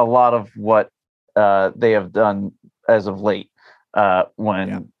a lot of what they have done as of late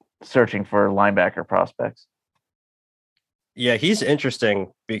when searching for linebacker prospects. Yeah, he's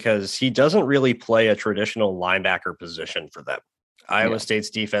interesting because he doesn't really play a traditional linebacker position for them. Iowa State's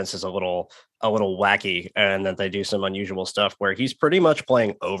defense is a little wacky, and that they do some unusual stuff where he's pretty much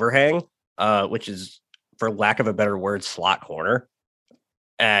playing overhang, which is, for lack of a better word, slot corner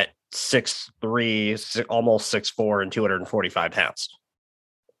at 6'3", almost 6'4", and 245 pounds,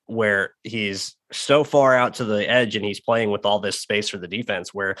 where he's so far out to the edge and he's playing with all this space for the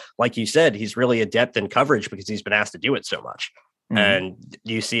defense where, like you said, he's really adept in coverage because he's been asked to do it so much. Mm-hmm. And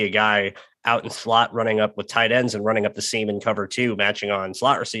you see a guy out in slot running up with tight ends and running up the seam in cover 2, matching on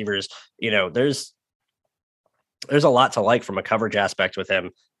slot receivers. There's a lot to like from a coverage aspect with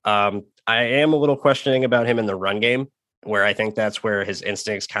him. I am a little questioning about him in the run game, where I think that's where his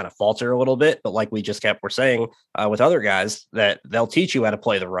instincts kind of falter a little bit. But like we just were saying with other guys, that they'll teach you how to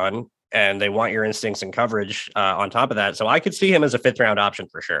play the run and they want your instincts and coverage on top of that. So I could see him as a 5th round option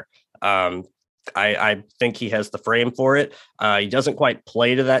for sure. I think he has the frame for it. He doesn't quite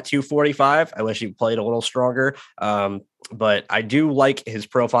play to that 245. I wish he played a little stronger. But I do like his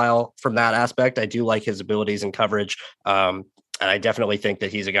profile from that aspect. I do like his abilities in coverage. And I definitely think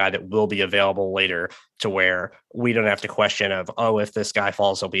that he's a guy that will be available later to where we don't have to question of, oh, if this guy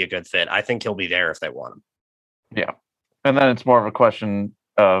falls, he'll be a good fit. I think he'll be there if they want him. Yeah. And then it's more of a question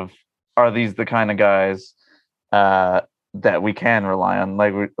of, are these the kind of guys that we can rely on?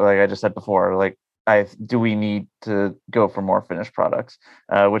 Like I just said before, like, do we need to go for more finished products,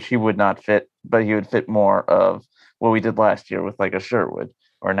 which he would not fit, but he would fit more of what we did last year with like a Sherwood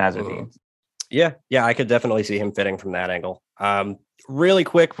or Nazardine. Yeah, I could definitely see him fitting from that angle. Really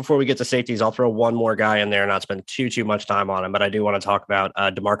quick before we get to safeties, I'll throw one more guy in there, not spend too much time on him, but I do want to talk about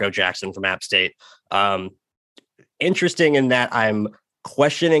DeMarco Jackson from App State. Interesting in that I'm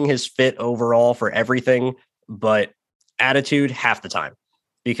questioning his fit overall for everything, but attitude half the time.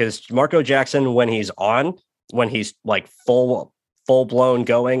 Because Marco Jackson, when he's like full blown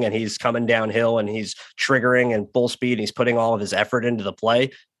going and he's coming downhill and he's triggering and full speed, and he's putting all of his effort into the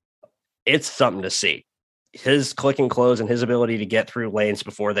play, it's something to see. His click and close and his ability to get through lanes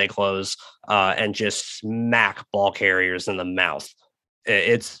before they close and just smack ball carriers in the mouth.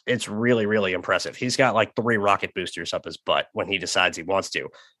 It's really, really impressive. He's got like 3 rocket boosters up his butt when he decides he wants to.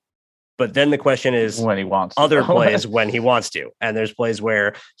 But then the question is when he wants other plays when he wants to. And there's plays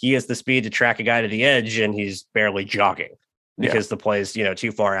where he has the speed to track a guy to the edge and he's barely jogging because the play's,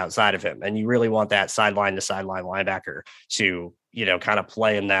 too far outside of him. And you really want that sideline to sideline linebacker to, kind of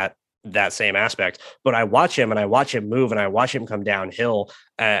play in that same aspect. But I watch him move and I watch him come downhill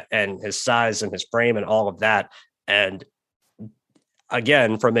and his size and his frame and all of that. And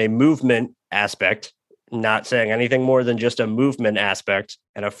again, from a movement aspect, not saying anything more than just a movement aspect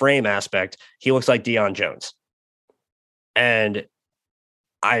and a frame aspect, he looks like Deion Jones. And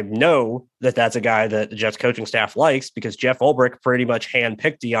I know that that's a guy that the Jets coaching staff likes because Jeff Ulbrich pretty much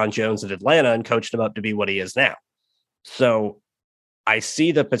handpicked Deion Jones at Atlanta and coached him up to be what he is now. So I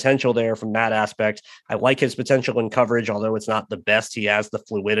see the potential there from that aspect. I like his potential in coverage, although it's not the best. He has the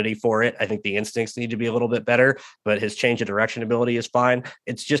fluidity for it. I think the instincts need to be a little bit better, but his change of direction ability is fine.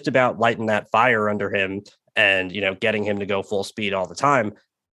 It's just about lighting that fire under him and, getting him to go full speed all the time.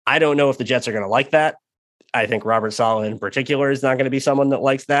 I don't know if the Jets are going to like that. I think Robert Saleh in particular is not going to be someone that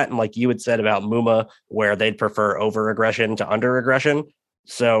likes that. And like you had said about Muma, where they'd prefer over aggression to under aggression.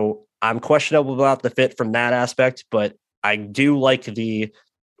 So I'm questionable about the fit from that aspect, but I do like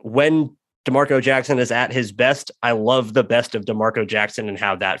when DeMarco Jackson is at his best, I love the best of DeMarco Jackson and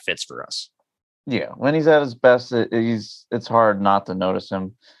how that fits for us. Yeah, when he's at his best, it's hard not to notice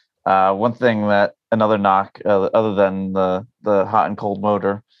him. One thing that another knock, other than the hot and cold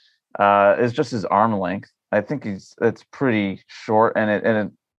motor, is just his arm length. I think it's pretty short,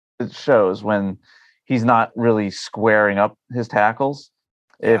 and it shows when he's not really squaring up his tackles.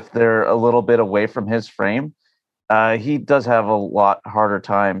 Yeah. If they're a little bit away from his frame, he does have a lot harder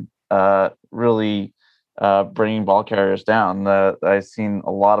time really bringing ball carriers down. I've seen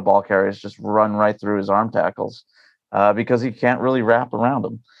a lot of ball carriers just run right through his arm tackles because he can't really wrap around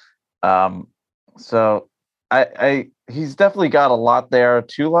them. So he's definitely got a lot there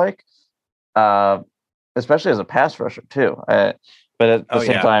to like, especially as a pass rusher too. But at the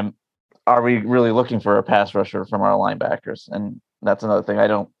same time, are we really looking for a pass rusher from our linebackers? And that's another thing. I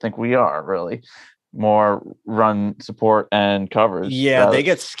don't think we are really. More run support and coverage. Yeah, they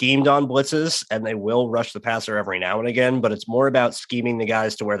get schemed on blitzes and they will rush the passer every now and again, but it's more about scheming the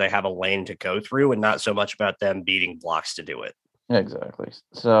guys to where they have a lane to go through and not so much about them beating blocks to do it. Exactly.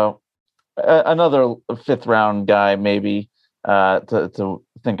 So another 5th round guy maybe to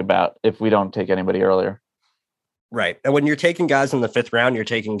think about if we don't take anybody earlier. Right. And when you're taking guys in the 5th round, you're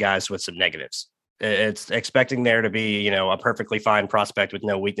taking guys with some negatives. It's expecting there to be, a perfectly fine prospect with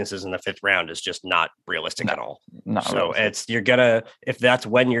no weaknesses in the 5th round is just not realistic at all. So if that's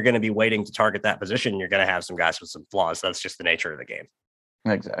when you're going to be waiting to target that position, you're going to have some guys with some flaws. That's just the nature of the game.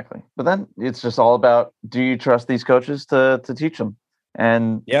 Exactly. But then it's just all about, do you trust these coaches to teach them?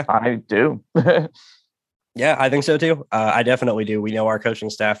 And yeah, I do. Yeah, I think so too. I definitely do. We know our coaching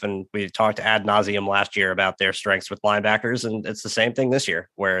staff, and we talked ad nauseum last year about their strengths with linebackers, and it's the same thing this year,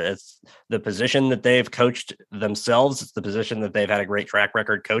 where it's the position that they've coached themselves. It's the position that they've had a great track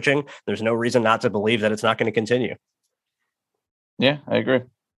record coaching. There's no reason not to believe that it's not going to continue. Yeah, I agree.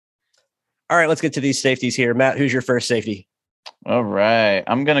 All right, let's get to these safeties here. Matt, who's your first safety? All right,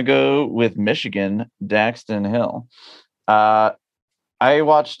 I'm going to go with Michigan, Daxton Hill. I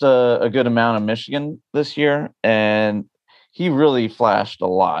watched a good amount of Michigan this year, and he really flashed a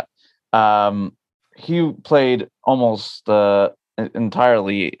lot. He played almost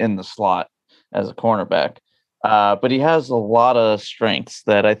entirely in the slot as a cornerback, but he has a lot of strengths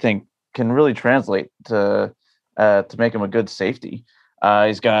that I think can really translate to make him a good safety.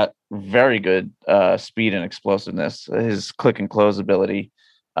 He's got very good speed and explosiveness. His click and close ability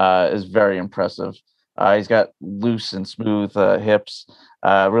is very impressive. He's got loose and smooth hips,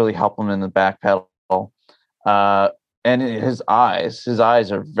 really help him in the back pedal. And his eyes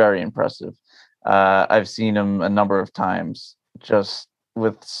are very impressive. I've seen him a number of times. Just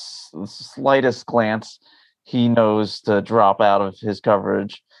with the slightest glance, he knows to drop out of his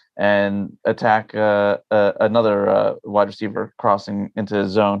coverage and attack another wide receiver crossing into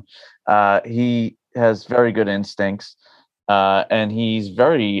his zone. He has very good instincts, and he's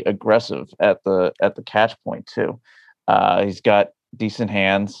very aggressive at the catch point too. He's got decent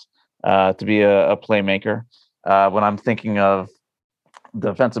hands to be a playmaker. When I'm thinking of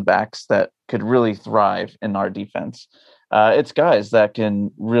defensive backs that could really thrive in our defense, it's guys that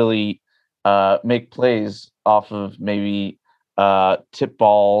can really make plays off of maybe tip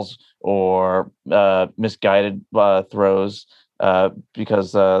balls or misguided throws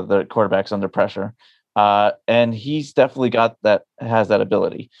because the quarterback's under pressure. And he's definitely has that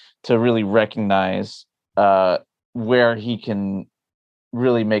ability to really recognize where he can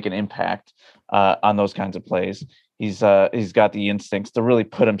really make an impact on those kinds of plays. He's got the instincts to really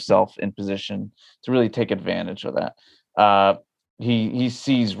put himself in position to really take advantage of that. He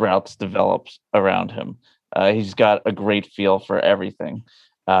sees routes develop around him. He's got a great feel for everything,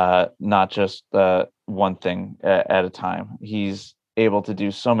 not just one thing at a time. He's able to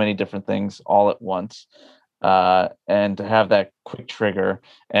do so many different things all at once, and to have that quick trigger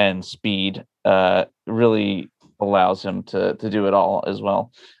and speed really allows him to do it all as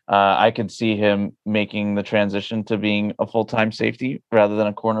well. I could see him making the transition to being a full-time safety rather than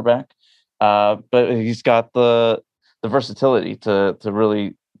a cornerback, but he's got the versatility to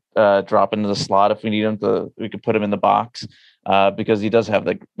really drop into the slot if we need him to. We could put him in the box because he does have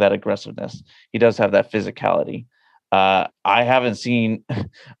that aggressiveness. He does have that physicality. I haven't seen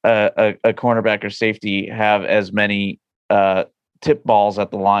a cornerback or safety have as many tip balls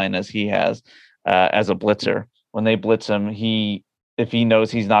at the line as he has as a blitzer. When they blitz him, if he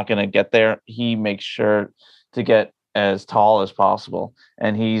knows he's not going to get there, he makes sure to get as tall as possible,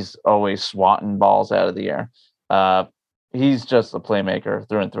 and he's always swatting balls out of the air. He's just a playmaker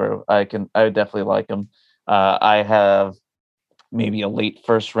through and through. I would definitely like him. I have maybe a late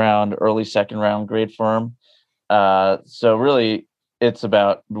first round, early second round grade for him. So really, it's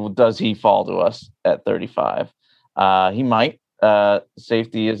about, does he fall to us at 35? He might.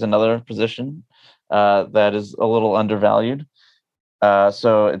 Safety is another position that is a little undervalued.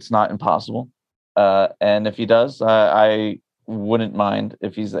 So it's not impossible. And if he does, I wouldn't mind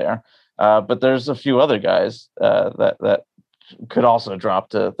if he's there. But there's a few other guys that could also drop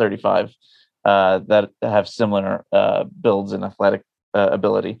to 35 that have similar builds and athletic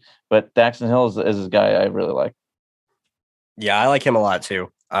ability. But Daxton Hill is a guy I really like. Yeah, I like him a lot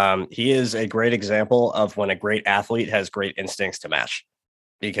too. He is a great example of when a great athlete has great instincts to match,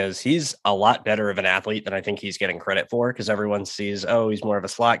 because he's a lot better of an athlete than I think he's getting credit for, because everyone sees, oh, he's more of a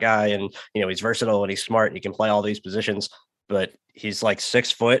slot guy and, he's versatile and he's smart and he can play all these positions. But he's like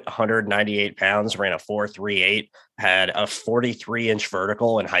 6 foot, 198 pounds, ran a 4.38, had a 43-inch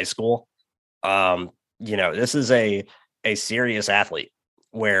vertical in high school. This is a serious athlete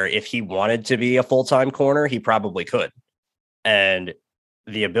where if he wanted to be a full-time corner, he probably could. And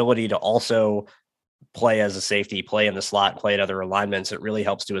the ability to also play as a safety, play in the slot, play at other alignments, it really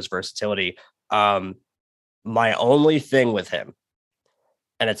helps to his versatility. My only thing with him,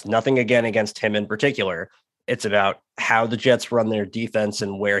 and it's nothing again against him in particular, it's about how the Jets run their defense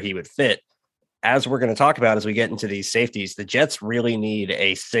and where he would fit. As we're going to talk about as we get into these safeties, the Jets really need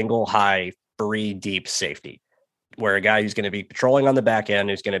a single high, free, deep safety, where a guy who's going to be patrolling on the back end,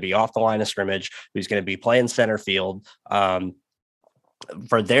 who's going to be off the line of scrimmage, who's going to be playing center field.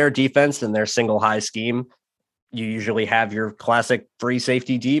 For their defense and their single high scheme, you usually have your classic free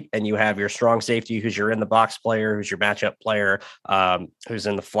safety deep, and you have your strong safety who's your in the box player, who's your matchup player, who's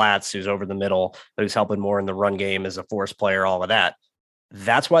in the flats, who's over the middle, who's helping more in the run game as a force player, all of that.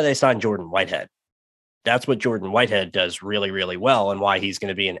 That's why they signed Jordan Whitehead. That's what Jordan Whitehead does really, really well, and why he's going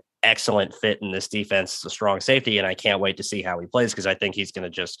to be an excellent fit in this defense as a strong safety. And I can't wait to see how he plays, because I think he's going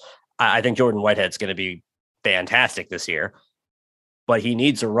to I think Jordan Whitehead's going to be fantastic this year, but he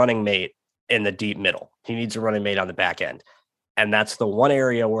needs a running mate in the deep middle. He needs a running mate on the back end. And that's the one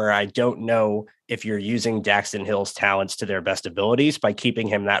area where I don't know if you're using Daxton Hill's talents to their best abilities by keeping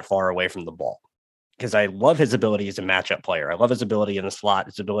him that far away from the ball. Because I love his ability as a matchup player. I love his ability in the slot,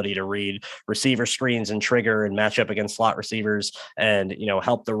 his ability to read receiver screens and trigger and match up against slot receivers and,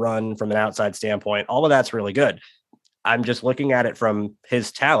 help the run from an outside standpoint. All of that's really good. I'm just looking at it from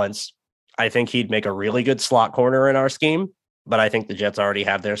his talents. I think he'd make a really good slot corner in our scheme. but I think the Jets already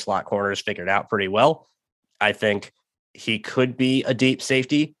have their slot corners figured out pretty well. I think he could be a deep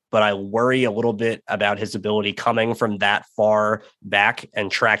safety, but I worry a little bit about his ability coming from that far back and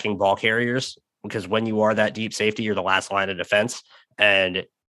tracking ball carriers, because when you are that deep safety, you're the last line of defense, and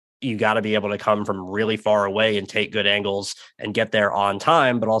you got to be able to come from really far away and take good angles and get there on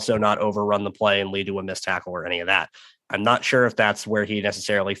time, but also not overrun the play and lead to a missed tackle or any of that. I'm not sure if that's where he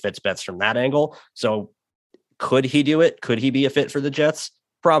necessarily fits best from that angle. So could he do it? Could he be a fit for the Jets?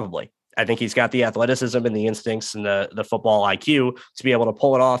 Probably. I think he's got the athleticism and the instincts and the football IQ to be able to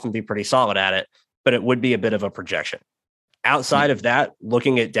pull it off and be pretty solid at it, but it would be a bit of a projection. Outside of that,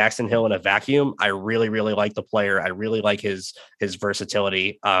 looking at Daxton Hill in a vacuum, I really, really like the player. I really like his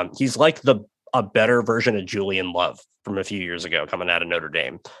versatility. He's like a better version of Julian Love from a few years ago coming out of Notre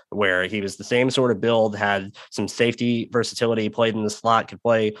Dame, where he was the same sort of build, had some safety versatility, played in the slot, could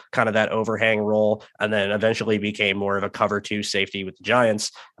play kind of that overhang role, and then eventually became more of a cover 2 safety with the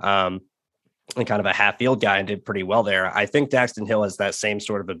Giants. And kind of a half field guy, and did pretty well there. I think Daxton Hill has that same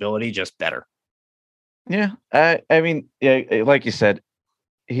sort of ability, just better. Yeah, I mean, yeah, like you said,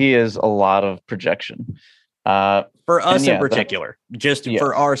 he is a lot of projection. For us in particular,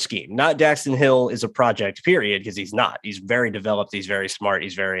 for our scheme. Not Daxton Hill is a project, period, because he's not. He's very developed. He's very smart.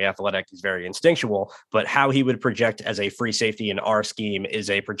 He's very athletic. He's very instinctual. But how he would project as a free safety in our scheme is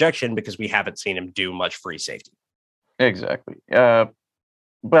a projection because we haven't seen him do much free safety. Exactly. But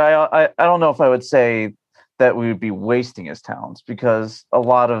I don't know if I would say that we would be wasting his talents, because a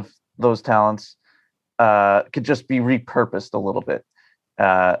lot of those talents could just be repurposed a little bit.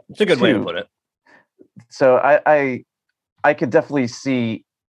 It's a good way to put it. So I could definitely see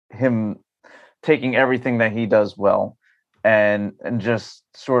him taking everything that he does well and just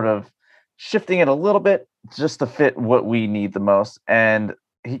sort of shifting it a little bit just to fit what we need the most. And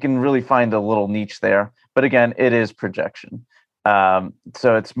he can really find a little niche there. But again, it is projection. So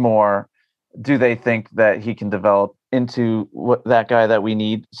it's more, do they think that he can develop into that guy that we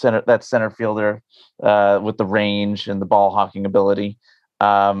need, center fielder with the range and the ball hawking ability?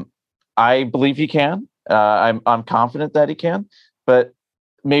 I believe he can. I'm confident that he can, but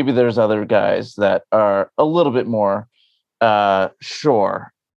maybe there's other guys that are a little bit more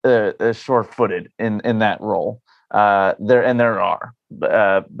sure-footed in that role. There are,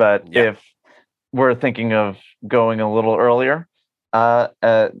 but if we're thinking of going a little earlier,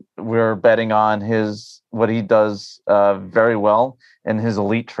 we're betting on what he does very well and his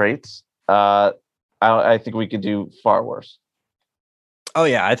elite traits. I think we could do far worse. Oh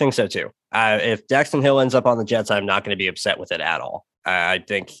yeah, I think so too. If Daxton Hill ends up on the Jets, I'm not going to be upset with it at all. I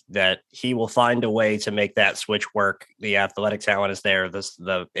think that he will find a way to make that switch work. The athletic talent is there.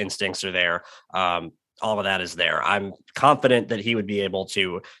 The instincts are there. All of that is there. I'm confident that he would be able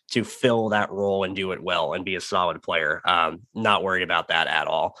to fill that role and do it well and be a solid player. Not worried about that at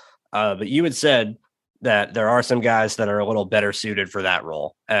all. But you had said that there are some guys that are a little better suited for that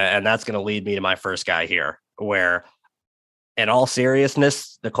role. And that's going to lead me to my first guy here, where in all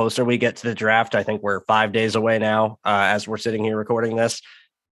seriousness, the closer we get to the draft, I think we're 5 days away now as we're sitting here recording this.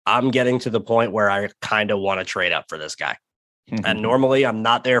 I'm getting to the point where I kind of want to trade up for this guy. And normally I'm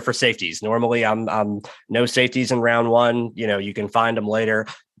not there for safeties. Normally I'm no safeties in round one. You know, you can find them later.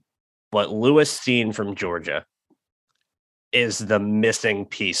 But Lewis Cine from Georgia is the missing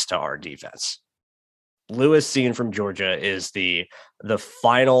piece to our defense. Lewis Cine from Georgia is the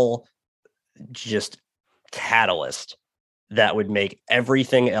final just catalyst that would make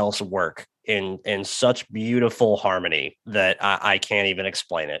everything else work in such beautiful harmony that I can't even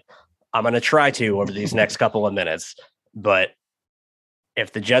explain it. I'm going to try to over these next couple of minutes, but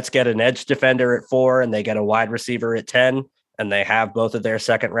if the Jets get an edge defender at 4 and they get a wide receiver at 10 and they have both of their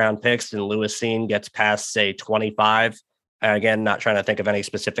second round picks and Lewis Cine gets past, say, 25, again, not trying to think of any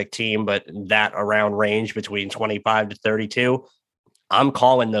specific team, but that around range between 25 to 32, I'm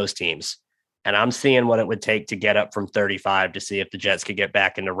calling those teams. And I'm seeing what it would take to get up from 35 to see if the Jets could get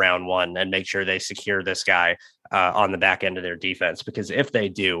back into round one and make sure they secure this guy on the back end of their defense. Because if they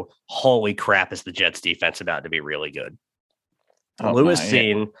do, holy crap, is the Jets defense about to be really good. Lewis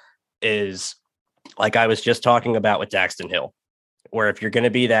Cine is, like I was just talking about with Daxton Hill, where if you're going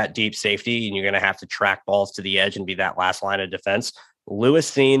to be that deep safety and you're going to have to track balls to the edge and be that last line of defense, Lewis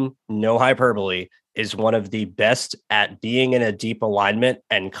Cine, no hyperbole, is one of the best at being in a deep alignment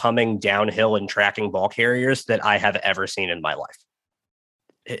and coming downhill and tracking ball carriers that I have ever seen in my life.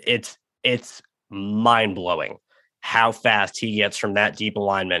 It's mind-blowing how fast he gets from that deep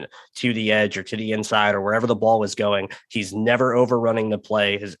alignment to the edge or to the inside or wherever the ball was going. He's never overrunning the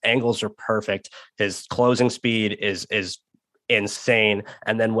play. His angles are perfect. His closing speed is insane.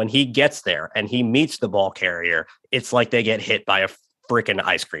 And then when he gets there and he meets the ball carrier, it's like they get hit by a freaking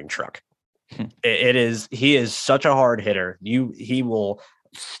ice cream truck. He is such a hard hitter. He will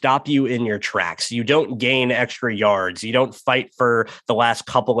stop you in your tracks. You don't gain extra yards. You don't fight for the last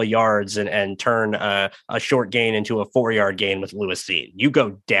couple of yards and turn a short gain into a 4-yard gain with Lewis Cine. You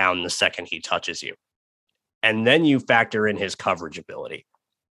go down the second he touches you. And then you factor in his coverage ability.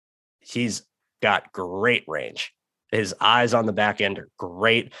 He's got great range. His eyes on the back end are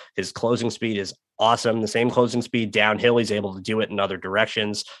great. His closing speed is awesome. The same closing speed downhill. He's able to do it in other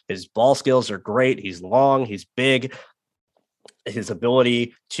directions. His ball skills are great. He's long. He's big. His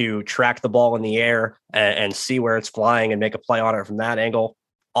ability to track the ball in the air and see where it's flying and make a play on it from that angle,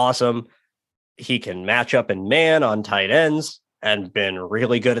 awesome. He can match up in man on tight ends and been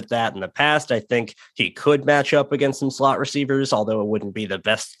really good at that in the past. I think he could match up against some slot receivers, although it wouldn't be the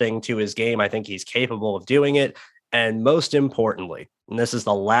best thing to his game. I think he's capable of doing it. And most importantly, and this is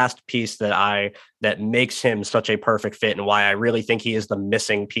the last piece that makes him such a perfect fit and why I really think he is the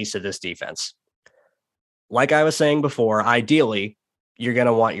missing piece of this defense. Like I was saying before, ideally, you're going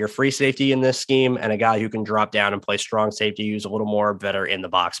to want your free safety in this scheme and a guy who can drop down and play strong safety, use a little more better in the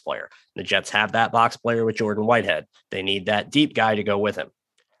box player. The Jets have that box player with Jordan Whitehead. They need that deep guy to go with him.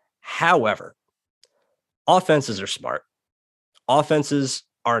 However, offenses are smart. Offenses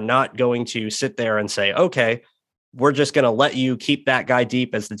are not going to sit there and say, okay, we're just going to let you keep that guy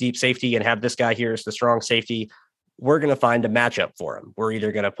deep as the deep safety and have this guy here as the strong safety. We're going to find a matchup for him. We're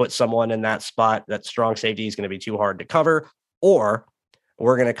either going to put someone in that spot that strong safety is going to be too hard to cover, or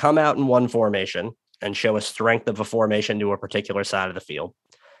we're going to come out in one formation and show a strength of a formation to a particular side of the field.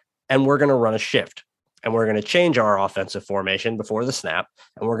 And we're going to run a shift and we're going to change our offensive formation before the snap.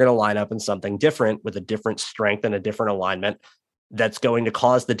 And we're going to line up in something different with a different strength and a different alignment that's going to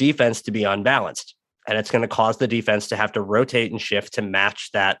cause the defense to be unbalanced. And it's going to cause the defense to have to rotate and shift to match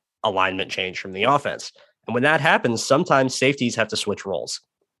that alignment change from the offense. And when that happens, sometimes safeties have to switch roles.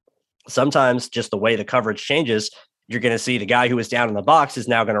 Sometimes just the way the coverage changes, you're going to see the guy who is down in the box is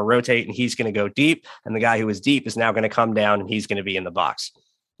now going to rotate and he's going to go deep. And the guy who is deep is now going to come down and he's going to be in the box.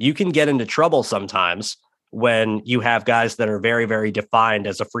 You can get into trouble sometimes when you have guys that are very, very defined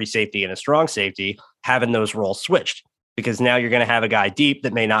as a free safety and a strong safety, having those roles switched. Because now you're going to have a guy deep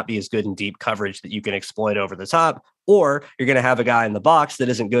that may not be as good in deep coverage that you can exploit over the top, or you're going to have a guy in the box that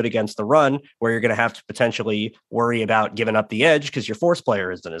isn't good against the run, where you're going to have to potentially worry about giving up the edge because your force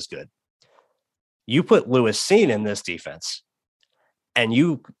player isn't as good. You put Lewis Cine in this defense, and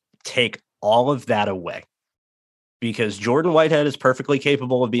you take all of that away. Because Jordan Whitehead is perfectly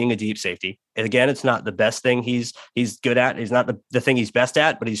capable of being a deep safety. And again, it's not the best thing he's good at. He's not the thing he's best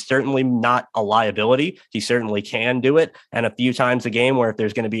at, but he's certainly not a liability. He certainly can do it. And a few times a game where if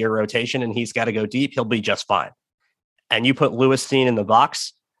there's going to be a rotation and he's got to go deep, he'll be just fine. And you put Lewis Cine in the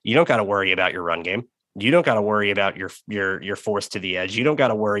box, you don't got to worry about your run game. You don't got to worry about your force to the edge. You don't got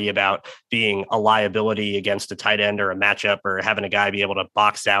to worry about being a liability against a tight end or a matchup or having a guy be able to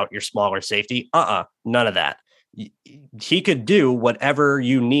box out your smaller safety. None of that. He could do whatever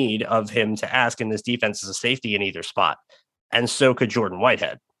you need of him to ask in this defense as a safety in either spot. And so could Jordan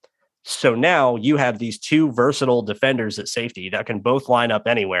Whitehead. So now you have these two versatile defenders at safety that can both line up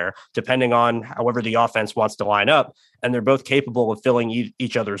anywhere, depending on however the offense wants to line up. And they're both capable of filling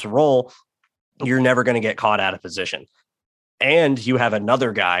each other's role. You're never going to get caught out of position. And you have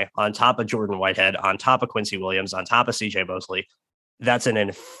another guy on top of Jordan Whitehead, on top of Quincy Williams, on top of CJ Mosley. That's an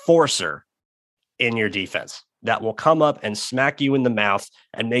enforcer in your defense that will come up and smack you in the mouth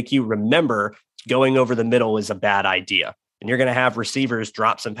and make you remember going over the middle is a bad idea. And you're going to have receivers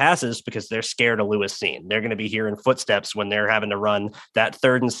drop some passes because they're scared of Lewis Cine. They're going to be hearing footsteps when they're having to run that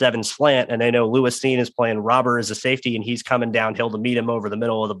 3rd and 7 slant. And they know Lewis Cine is playing robber as a safety and he's coming downhill to meet him over the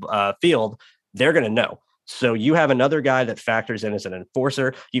middle of the field. They're going to know. So you have another guy that factors in as an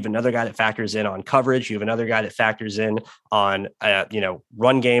enforcer. You have another guy that factors in on coverage. You have another guy that factors in on,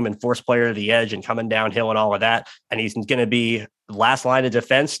 run game and force player to the edge and coming downhill and all of that. And he's going to be last line of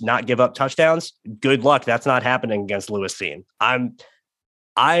defense, not give up touchdowns. Good luck. That's not happening against Lewis Cine.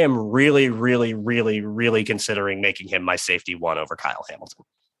 I am really, really, really, really considering making him my safety one over Kyle Hamilton.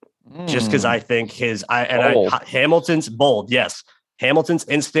 Just because I think Hamilton's bold. Yes. Hamilton's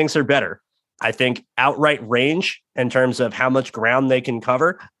instincts are better. I think outright range in terms of how much ground they can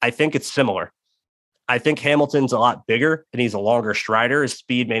cover, I think it's similar. I think Hamilton's a lot bigger and he's a longer strider. His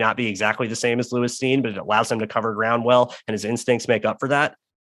speed may not be exactly the same as Lewis Cine, but it allows him to cover ground well, and his instincts make up for that.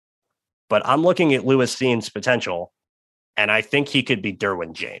 But I'm looking at Lewis Cine's potential, and I think he could be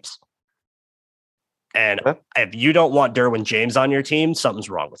Derwin James. And if you don't want Derwin James on your team, something's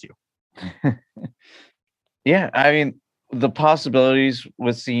wrong with you. Yeah, I mean, the possibilities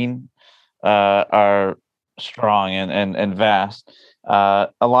with Scene are strong and vast. A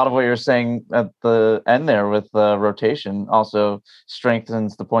lot of what you're saying at the end there with rotation also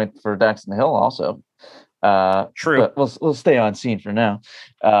strengthens the point for Daxton Hill also. True. But we'll stay on Scene for now.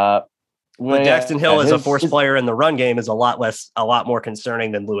 But Daxton Hill as a force player in the run game is a lot more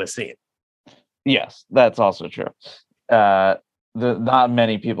concerning than Lewis Scene. Yes, that's also true. Not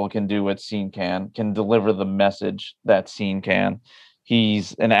many people can do what Scene can deliver the message that Scene can.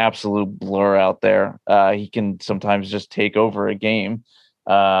 He's an absolute blur out there. He can sometimes just take over a game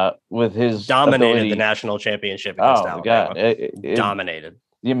with his dominated ability. The national championship against Alabama. God. Dominated.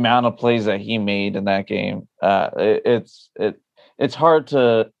 The amount of plays that he made in that game, it's hard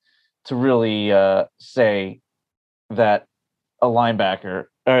to really say that a linebacker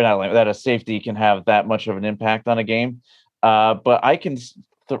or not that a safety can have that much of an impact on a game. But I can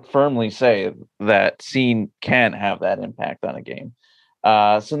firmly say that Scene can have that impact on a game.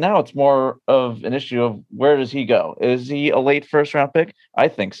 So now it's more of an issue of where does he go? Is he a late first round pick? I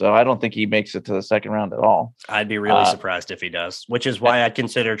think so. I don't think he makes it to the second round at all. I'd be really surprised if he does, which is why I'd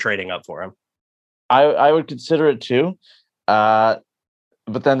consider trading up for him. I would consider it too. But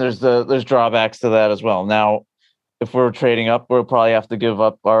then there's drawbacks to that as well. Now, if we're trading up, we'll probably have to give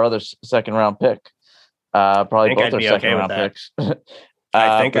up our other second round pick. Probably both our second round picks.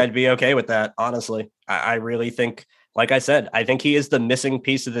 I think I'd be okay with that. Honestly, I really think, like I said, I think he is the missing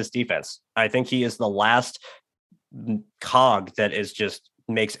piece of this defense. I think he is the last cog that is just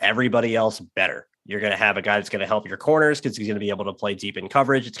makes everybody else better. You're going to have a guy that's going to help your corners because he's going to be able to play deep in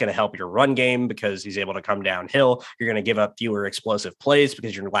coverage. It's going to help your run game because he's able to come downhill. You're going to give up fewer explosive plays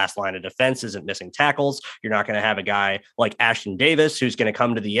because your last line of defense isn't missing tackles. You're not going to have a guy like Ashton Davis who's going to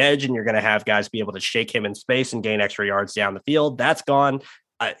come to the edge, and you're going to have guys be able to shake him in space and gain extra yards down the field. That's gone.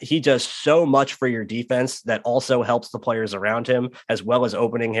 He does so much for your defense that also helps the players around him, as well as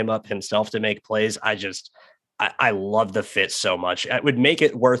opening him up himself to make plays. I love the fit so much. It would make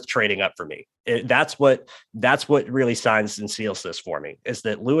it worth trading up for me. That's what really signs and seals this for me, is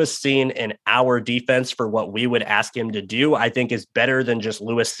that Lewis Scene in our defense for what we would ask him to do, I think is better than just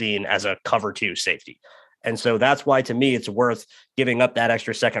Lewis Scene as a cover 2 safety. And so that's why, to me, it's worth giving up that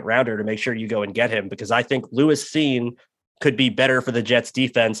extra second rounder to make sure you go and get him, because I think Lewis Scene could be better for the Jets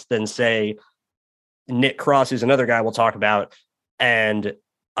defense than, say, Nick Cross, who's another guy we'll talk about, and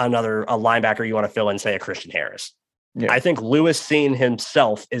a linebacker you want to fill in, say, a Christian Harris. Yeah. I think Lewis Scene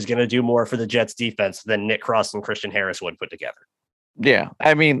himself is going to do more for the Jets defense than Nick Cross and Christian Harris would put together. Yeah.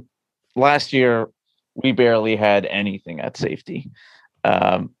 I mean, last year we barely had anything at safety.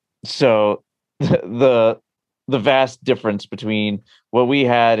 So the vast difference between what we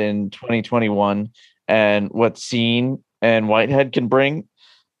had in 2021 and what Scene and Whitehead can bring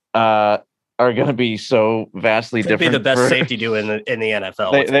are going to be so vastly different. Be the best safety duo in the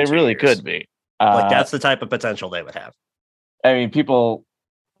NFL. They really could be. That's the type of potential they would have. I mean, people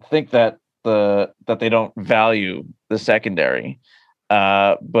think that they don't value the secondary,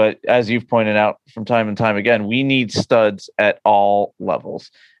 but as you've pointed out from time and time again, we need studs at all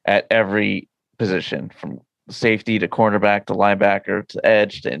levels, at every position, from safety to cornerback to linebacker to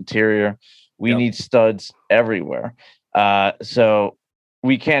edge to interior. We need studs everywhere. So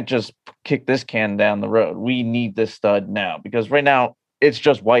we can't just kick this can down the road. We need this stud now, because right now it's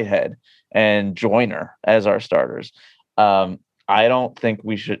just Whitehead and Joyner as our starters. I don't think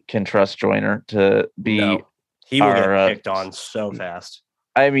we can trust Joyner to be. No, he will get picked on so fast.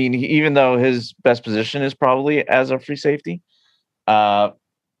 I mean, even though his best position is probably as a free safety,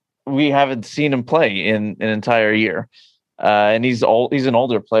 we haven't seen him play in an entire year. And he's old. He's an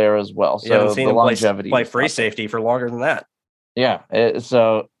older player as well. So you haven't seen him play free safety for longer than that. Yeah.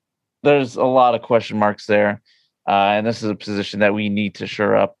 So there's a lot of question marks there. And this is a position that we need to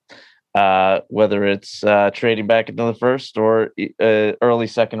shore up, whether it's trading back into the first or early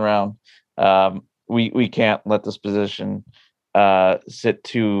second round. We can't let this position sit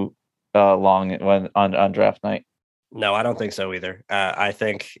too long on draft night. No, I don't think so either. I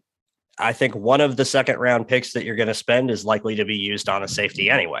think one of the second round picks that you're going to spend is likely to be used on a safety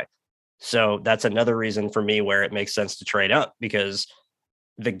anyway. So that's another reason for me where it makes sense to trade up, because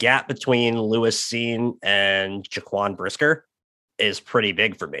the gap between Lewis Scene and Jaquan Brisker is pretty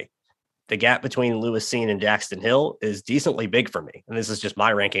big for me. The gap between Lewis Scene and Daxton Hill is decently big for me. And this is just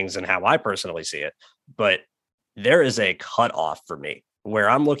my rankings and how I personally see it. But there is a cutoff for me where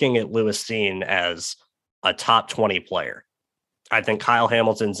I'm looking at Lewis Scene as a top 20 player. I think Kyle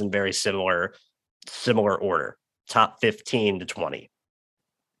Hamilton's in very similar order, top 15 to 20.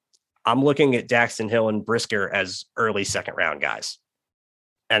 I'm looking at Daxton Hill and Brisker as early second round guys.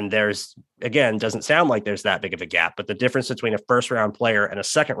 And there's, again, doesn't sound like there's that big of a gap, but the difference between a first round player and a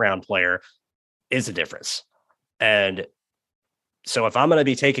second round player is a difference. And so if I'm going to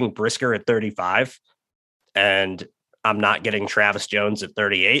be taking Brisker at 35 and I'm not getting Travis Jones at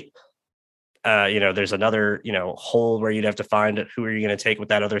 38, there's another, hole where you'd have to find it. Who are you going to take with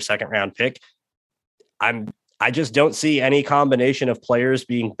that other second round pick? I just don't see any combination of players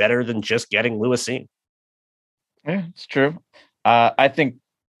being better than just getting Lewis Cine. Yeah, it's true. I think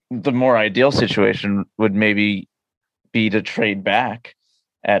the more ideal situation would maybe be to trade back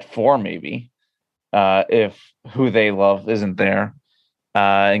at 4, maybe, if who they love isn't there,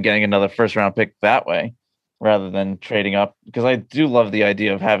 and getting another first round pick that way rather than trading up. Because I do love the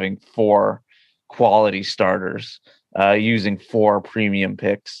idea of having 4 quality starters, using 4 premium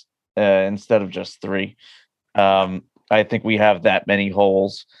picks instead of just 3. I think we have that many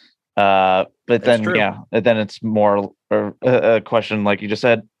holes. But then, then it's more a question, like you just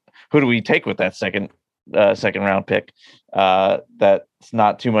said, who do we take with that second round pick? That's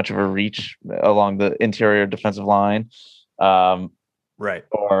not too much of a reach along the interior defensive line. Right.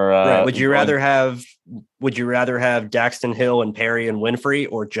 Or would you rather have Daxton Hill and Perry and Winfrey,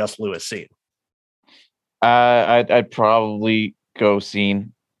 or just Lewis Cine? I'd probably go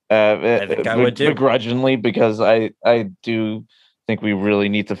Cine. I think I would too, begrudgingly, because I do think we really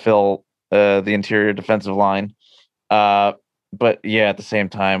need to fill the interior defensive line. But yeah, at the same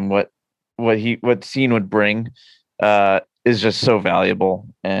time, what Cine would bring is just so valuable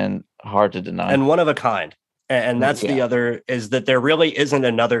and hard to deny, and one of a kind. And that's the other, is that there really isn't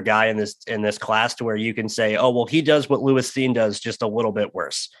another guy in this class to where you can say, oh, well, he does what Lewis Cine does, just a little bit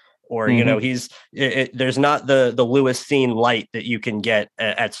worse. Or, there's not the Lewis Cine light that you can get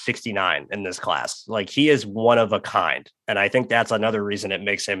at 69 in this class. Like, he is one of a kind. And I think that's another reason it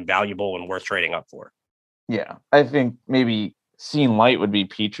makes him valuable and worth trading up for. Yeah, I think maybe Cine light would be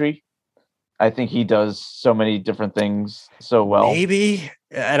Petrie. I think he does so many different things so well. Maybe.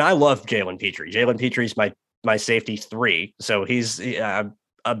 And I love Jalen Petrie. Jalen Petrie's my safety 3. So he's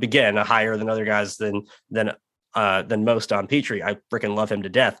again higher than other guys than most on Petrie. I freaking love him to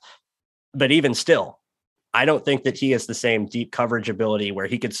death. But even still, I don't think that he has the same deep coverage ability where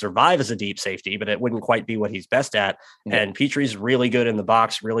he could survive as a deep safety, but it wouldn't quite be what he's best at. Yeah. And Petrie's really good in the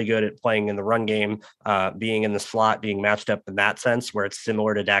box, really good at playing in the run game, being in the slot, being matched up in that sense, where it's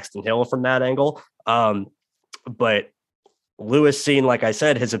similar to Daxton Hill from that angle. But Lewis Cine, like I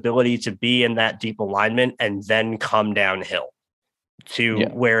said, his ability to be in that deep alignment and then come downhill to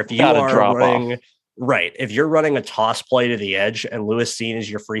where if you are running... Right. If you're running a toss play to the edge and Lewis Cine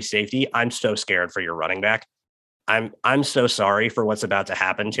is your free safety, I'm so scared for your running back. I'm so sorry for what's about to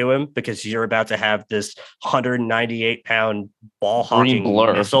happen to him, because you're about to have this 198-pound ball hawking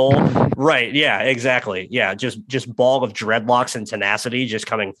missile. Right. Yeah, exactly. Yeah. Just ball of dreadlocks and tenacity just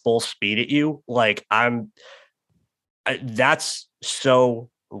coming full speed at you. Like, that's so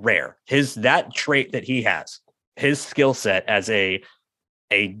rare. That trait that he has, his skill set as a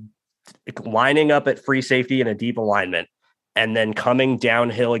lining up at free safety in a deep alignment and then coming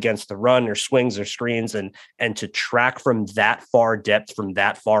downhill against the run or swings or screens and to track from that far depth, from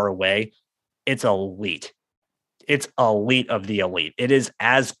that far away, it's elite. It's elite of the elite. It is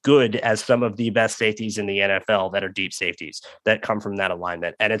as good as some of the best safeties in the NFL that are deep safeties that come from that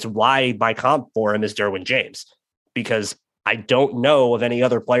alignment. And it's why my comp for him is Derwin James, because I don't know of any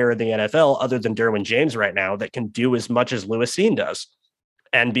other player in the NFL other than Derwin James right now that can do as much as Lewis Cine does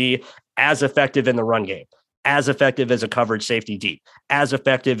and be as effective in the run game, as effective as a coverage safety deep, as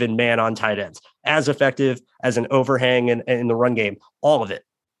effective in man on tight ends, as effective as an overhang in the run game, all of it.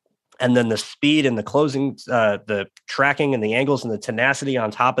 And then the speed and the closing, the tracking and the angles and the tenacity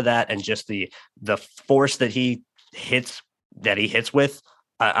on top of that, and just the force that he hits with,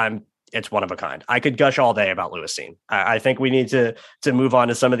 it's one of a kind. I could gush all day about Lewis Cine. I think we need to move on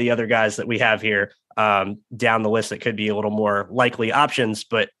to some of the other guys that we have here down the list that could be a little more likely options,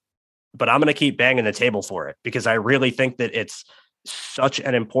 but I'm going to keep banging the table for it, because I really think that it's such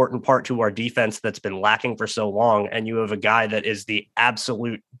an important part to our defense that's been lacking for so long. And you have a guy that is the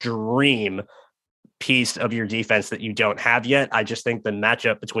absolute dream piece of your defense that you don't have yet. I just think the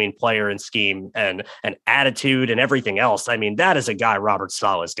matchup between player and scheme and attitude and everything else, I mean, that is a guy Robert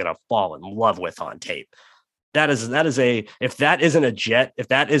Saleh is going to fall in love with on tape. That is if that isn't a jet, if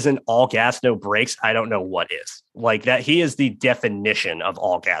that isn't all gas, no brakes, I don't know what is. Like that. He is the definition of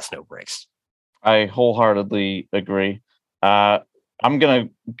all gas, no brakes. I wholeheartedly agree. I'm going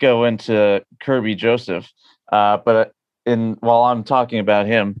to go into Kerby Joseph, but while I'm talking about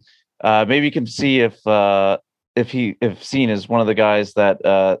him, maybe you can see if Cine is one of the guys that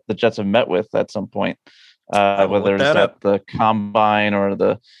the Jets have met with at some point. whether it's at the combine or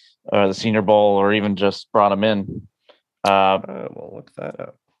the Senior Bowl or even just brought him in. We'll look that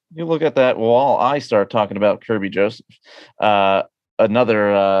up. You look at that while I start talking about Kirby Joseph,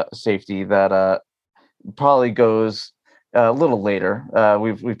 another safety that probably goes a little later.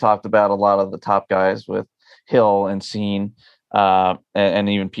 We've talked about a lot of the top guys with Hill and Scene, and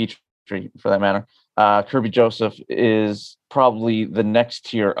even Petrie for that matter. Kirby Joseph is probably the next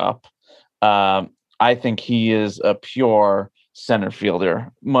tier up. I think he is a pure center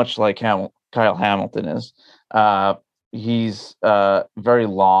fielder, much like Kyle Hamilton is. He's very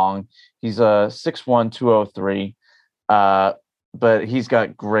long. He's a 6'1", 203, but he's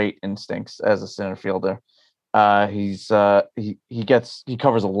got great instincts as a center fielder. He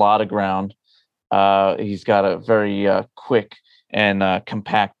covers a lot of ground. He's got a very quick and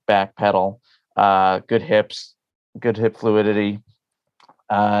compact back pedal. Good hips, good hip fluidity.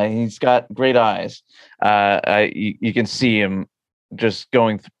 He's got great eyes. You can see him just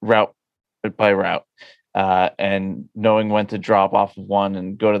going route by route, and knowing when to drop off of one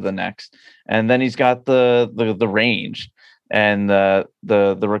and go to the next. And then he's got the range and the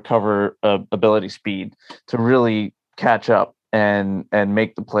recover ability speed to really catch up and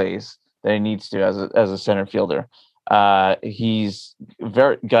make the plays that he needs to as a center fielder. He's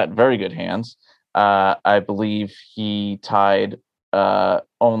got very good hands. I believe he tied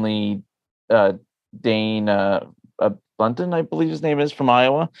only Dane Bunton, I believe his name is, from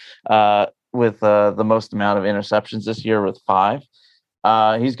Iowa, with the most amount of interceptions this year with 5.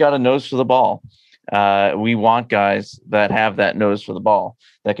 He's got a nose for the ball. We want guys that have that nose for the ball,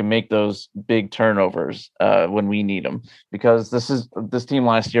 that can make those big turnovers when we need them, because this team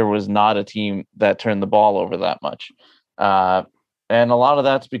last year was not a team that turned the ball over that much. And a lot of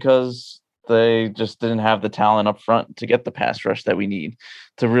that's because they just didn't have the talent up front to get the pass rush that we need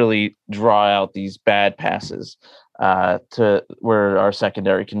to really draw out these bad passes to where our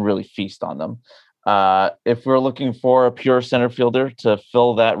secondary can really feast on them. If we're looking for a pure center fielder to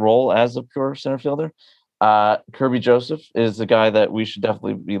fill that role as a pure center fielder, Kirby Joseph is the guy that we should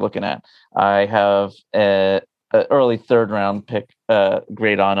definitely be looking at. I have an early 3rd round pick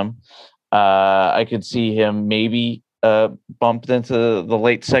grade on him. I could see him maybe bumped into the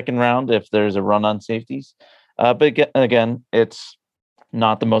late 2nd round if there's a run on safeties. But again, it's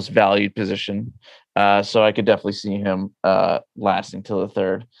not the most valued position. So I could definitely see him lasting till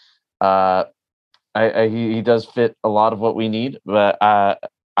the 3rd. He does fit a lot of what we need, but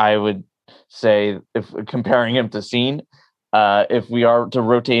I would say, if comparing him to Scene, if we are to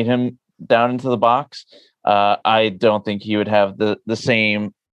rotate him down into the box, I don't think he would have the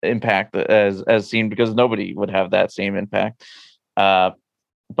same impact as Scene, because nobody would have that same impact.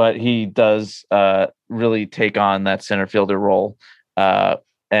 But he does really take on that center fielder role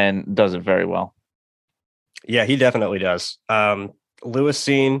and does it very well. Yeah, he definitely does. Lewis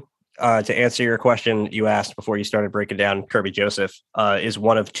Scene, to answer your question you asked before you started breaking down Kirby Joseph, is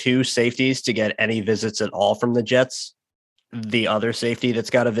one of 2 safeties to get any visits at all from the Jets. The other safety that's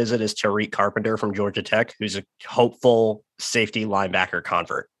got a visit is Tariq Carpenter from Georgia Tech, who's a hopeful safety linebacker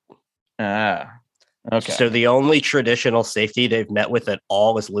convert. Okay. So the only traditional safety they've met with at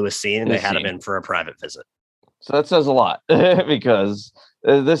all is Lewis Scene, and they had him in for a private visit. So that says a lot, because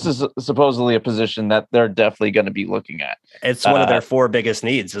this is supposedly a position that they're definitely going to be looking at. It's one of their 4 biggest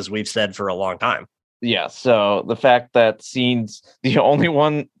needs, as we've said for a long time. Yeah. So the fact that Scene's the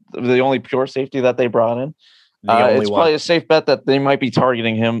only pure safety that they brought in, it's probably a safe bet that they might be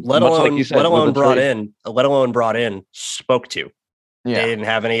targeting him. Let alone brought in, spoke to. Yeah. They didn't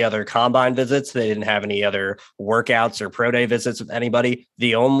have any other combine visits. They didn't have any other workouts or pro day visits with anybody.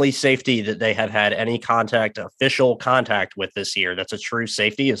 The only safety that they have had any official contact with this year that's a true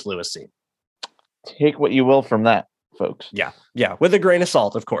safety is Lewis Scene. Take what you will from that, folks. Yeah. With a grain of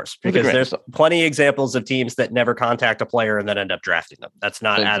salt, of course, because there's plenty of examples of teams that never contact a player and then end up drafting them. That's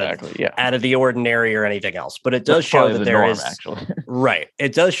not out of the ordinary or anything else, but it does show that there is actually right.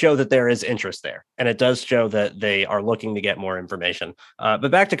 It does show that there is interest there, and it does show that they are looking to get more information.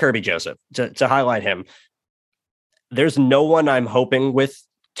 But back to Kirby Joseph, to highlight him, there's no one I'm hoping with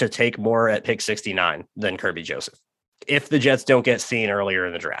to take more at pick 69 than Kirby Joseph. If the Jets don't get Scene earlier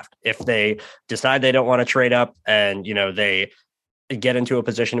in the draft, if they decide they don't want to trade up and, they get into a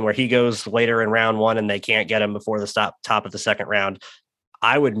position where he goes later in round 1 and they can't get him before the top of the 2nd round,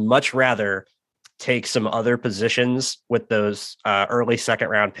 I would much rather take some other positions with those early 2nd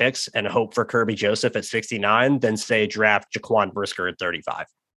round picks and hope for Kirby Joseph at 69 than say draft Jaquan Brisker at 35.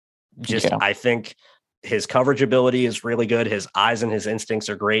 I think his coverage ability is really good. His eyes and his instincts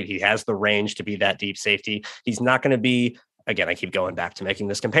are great. He has the range to be that deep safety. He's not going to be again, I keep going back to making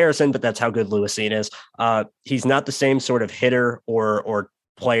this comparison, but that's how good Lewis Cine is. He's not the same sort of hitter or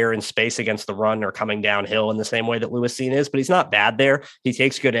player in space against the run or coming downhill in the same way that Lewis Cine is, but he's not bad there. He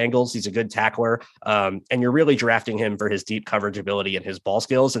takes good angles. He's a good tackler. And you're really drafting him for his deep coverage ability and his ball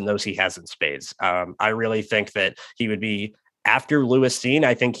skills, and those he has in spades. I really think that he would be, after Lewis Cine,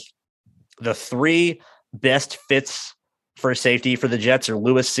 I think the three best fits for safety for the Jets are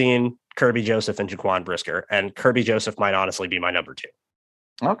Lewis Cine, Kerby Joseph, and Jaquan Brisker. And Kerby Joseph might honestly be my number 2.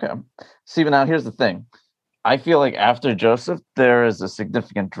 Okay. See, but now here's the thing. I feel like after Joseph, there is a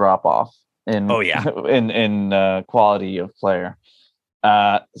significant drop off in in quality of player.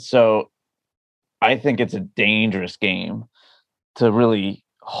 So I think it's a dangerous game to really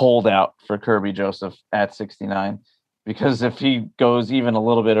hold out for Kerby Joseph at 69, because if he goes even a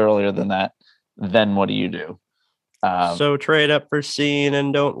little bit earlier than that, then what do you do? So trade up for Cine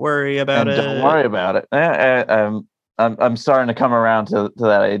and don't worry about it. Don't worry about it. I'm starting to come around to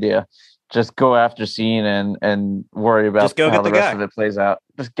that idea. Just go after Cine and worry about how the rest of it plays out.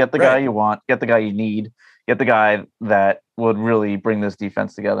 Just get the guy you want, get the guy you need, get the guy that would really bring this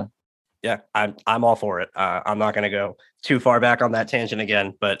defense together. Yeah, I'm all for it. I'm not going to go too far back on that tangent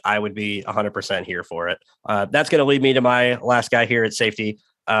again, but I would be 100% here for it. That's going to lead me to my last guy here at safety.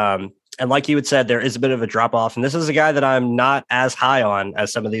 And like you had said, there is a bit of a drop off, and this is a guy that I'm not as high on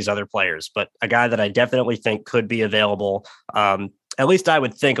as some of these other players, but a guy that I definitely think could be available. At least I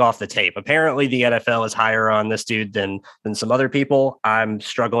would think off the tape. Apparently the NFL is higher on this dude than some other people. I'm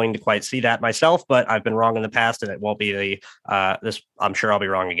struggling to quite see that myself, but I've been wrong in the past, and it won't be this. I'm sure I'll be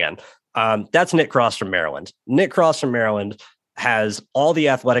wrong again. That's Nick Cross from Maryland. Nick Cross from Maryland has all the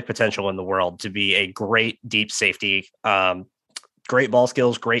athletic potential in the world to be a great deep safety. Great ball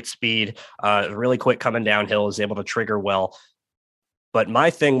skills, great speed, really quick coming downhill, is able to trigger well. But my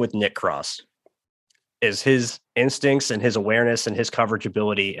thing with Nick Cross is his instincts and his awareness and his coverage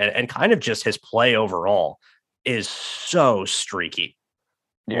ability and kind of just his play overall is so streaky.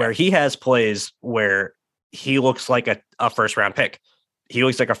 Yeah. Where he has plays where he looks like a first round pick. He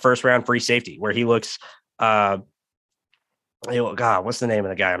looks like a first round free safety, where he looks, God, what's the name of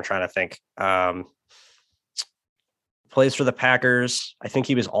the guy? I'm trying to think. Plays for the Packers. I think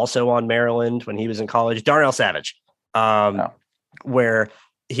he was also on Maryland when he was in college. Darnell Savage, where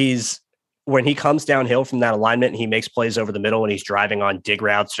when he comes downhill from that alignment and he makes plays over the middle and he's driving on dig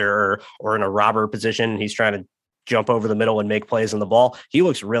routes or in a robber position, and he's trying to jump over the middle and make plays on the ball, he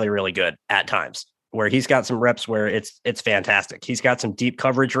looks really, really good at times, where he's got some reps where it's fantastic. He's got some deep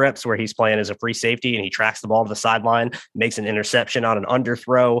coverage reps where he's playing as a free safety and he tracks the ball to the sideline, makes an interception on an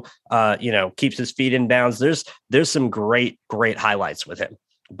underthrow, keeps his feet in bounds. There's some great, great highlights with him.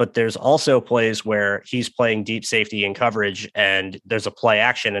 But there's also plays where he's playing deep safety and coverage, and there's a play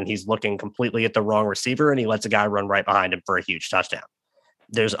action and he's looking completely at the wrong receiver and he lets a guy run right behind him for a huge touchdown.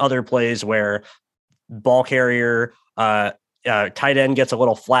 There's other plays where ball carrier, tight end gets a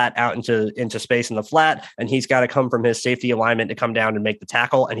little flat out into space in the flat, and he's got to come from his safety alignment to come down and make the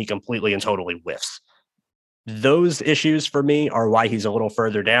tackle, and he completely and totally whiffs. Those issues for me are why he's a little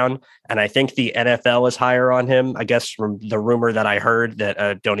further down. And I think the NFL is higher on him, I guess, from the rumor that I heard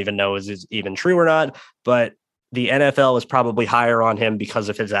that don't even know is even true or not. But the NFL is probably higher on him because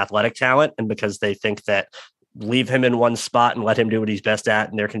of his athletic talent and because they think that leave him in one spot and let him do what he's best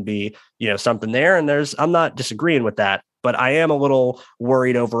at, and there can be, something there. And I'm not disagreeing with that, but I am a little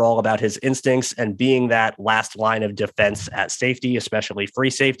worried overall about his instincts and being that last line of defense at safety, especially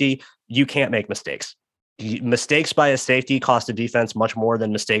free safety. You can't make mistakes. Mistakes by a safety cost a defense much more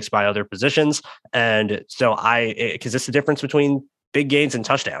than mistakes by other positions. And so because it's the difference between big gains and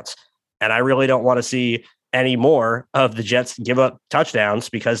touchdowns. And I really don't want to see any more of the Jets give up touchdowns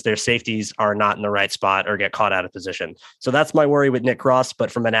because their safeties are not in the right spot or get caught out of position. So that's my worry with Nick Cross. But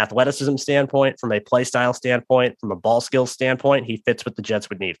from an athleticism standpoint, from a play style standpoint, from a ball skills standpoint, he fits what the Jets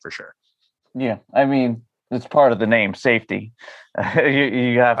would need for sure. Yeah. I mean, it's part of the name, safety.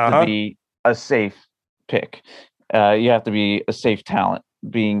 You have to be a safe pick. You have to be a safe talent.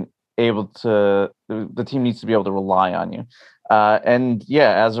 The team needs to be able to rely on you. And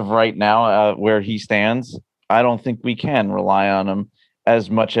yeah, as of right now, where he stands, I don't think we can rely on him as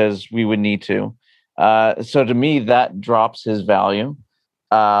much as we would need to. So to me, that drops his value.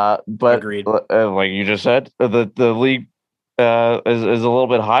 But agreed. Like you just said, the league is a little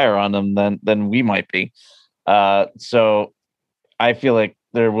bit higher on him than we might be. So I feel like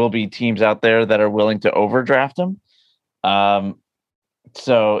there will be teams out there that are willing to overdraft him.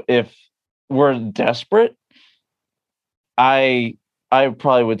 So if we're desperate, I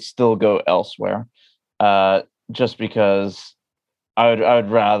probably would still go elsewhere, just because I would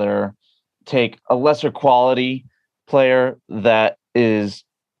rather take a lesser quality player that is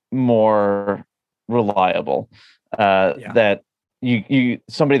more reliable. That you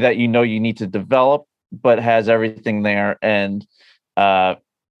somebody that you need to develop, but has everything there and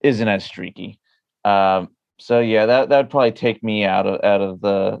isn't as streaky. So yeah, that would probably take him out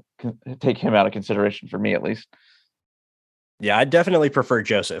of consideration for me at least. Yeah, I definitely prefer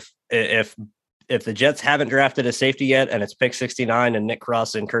Joseph. If the Jets haven't drafted a safety yet and it's pick 69 and Nick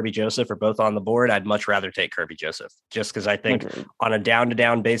Cross and Kirby Joseph are both on the board, I'd much rather take Kirby Joseph just because I think on a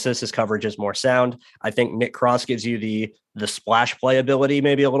down-to-down basis, his coverage is more sound. I think Nick Cross gives you the splash playability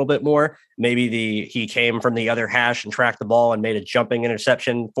maybe a little bit more. Maybe he came from the other hash and tracked the ball and made a jumping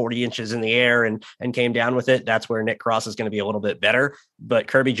interception 40 inches in the air and came down with it. That's where Nick Cross is going to be a little bit better. But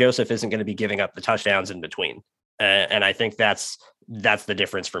Kirby Joseph isn't going to be giving up the touchdowns in between. And I think that's the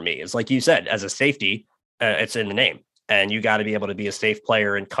difference for me. It's like you said, as a safety, it's in the name, and you got to be able to be a safe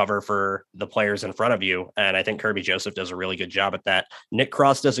player and cover for the players in front of you. And I think Kirby Joseph does a really good job at that. Nick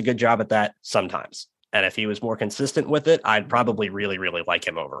Cross does a good job at that sometimes. And if he was more consistent with it, I'd probably really, really like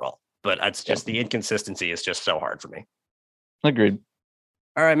him overall. But it's just the inconsistency is just so hard for me. Agreed.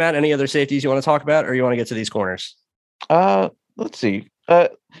 All right, Matt, any other safeties you want to talk about, or you want to get to these corners? Let's see.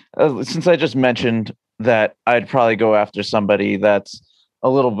 Since I just mentioned that I'd probably go after somebody that's a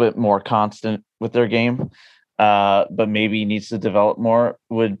little bit more constant with their game, but maybe needs to develop more,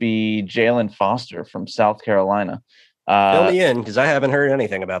 would be Jalen Foster from South Carolina. Fill me in, because I haven't heard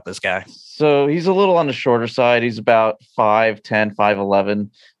anything about this guy. So he's a little on the shorter side. He's about 5'10",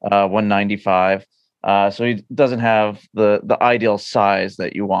 5'11", 195. So he doesn't have the ideal size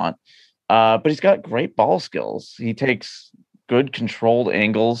that you want. But he's got great ball skills. He takes good controlled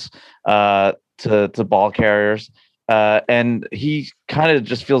angles to ball carriers. And he kind of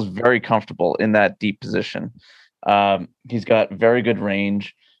just feels very comfortable in that deep position. He's got very good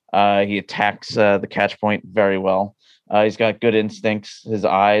range. He attacks the catch point very well. He's got good instincts. His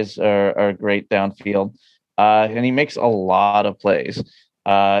eyes are great downfield. And he makes a lot of plays.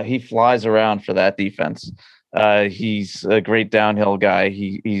 He flies around for that defense. He's a great downhill guy.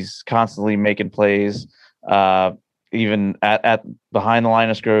 He's constantly making plays. Even at behind the line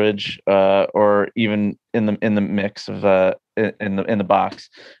of scrimmage, or even in the mix of in the box,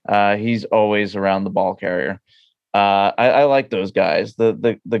 he's always around the ball carrier. I like those guys,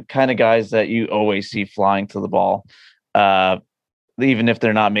 the kind of guys that you always see flying to the ball, even if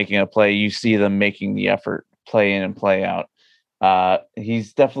they're not making a play, you see them making the effort, play in and play out.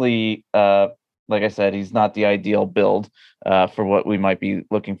 He's definitely, like I said, he's not the ideal build for what we might be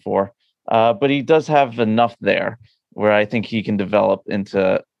looking for, but he does have enough there where I think he can develop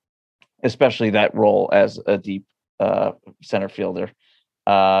into, especially that role as a deep center fielder.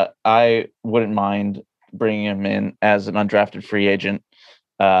 I wouldn't mind bringing him in as an undrafted free agent,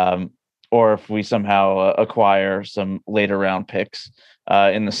 or if we somehow acquire some later round picks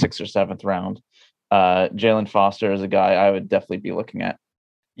in the 6th or 7th round. Jalen Foster is a guy I would definitely be looking at.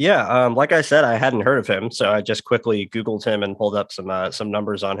 Yeah, like I said, I hadn't heard of him, so I just quickly Googled him and pulled up some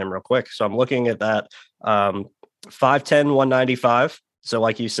numbers on him real quick. So I'm looking at that. 5'10", 195. So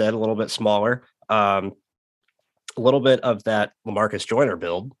like you said, a little bit smaller. A little bit of that LaMarcus Joyner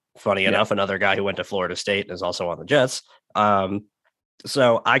build. Funny enough, another guy who went to Florida State and is also on the Jets.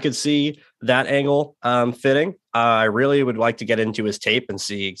 So I could see that angle fitting. I really would like to get into his tape and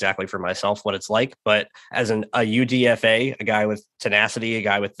see exactly for myself what it's like. But as a UDFA, a guy with tenacity, a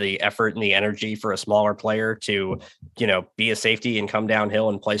guy with the effort and the energy for a smaller player to, be a safety and come downhill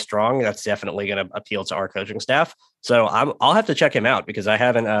and play strong, that's definitely going to appeal to our coaching staff. So I'll have to check him out because I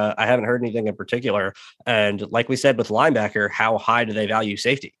haven't heard anything in particular. And like we said with linebacker, how high do they value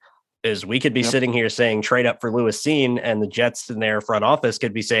safety? Is we could be sitting here saying trade up for Lewis Cine, and the Jets in their front office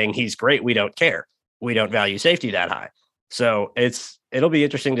could be saying he's great. We don't care. We don't value safety that high. So it'll be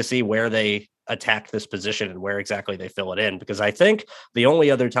interesting to see where they attack this position and where exactly they fill it in, because I think the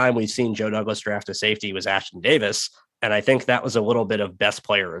only other time we've seen Joe Douglas draft a safety was Ashton Davis. And I think that was a little bit of best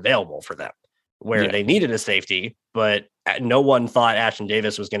player available for them, where they needed a safety, but no one thought Ashton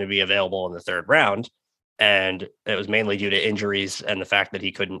Davis was going to be available in the 3rd round. And it was mainly due to injuries and the fact that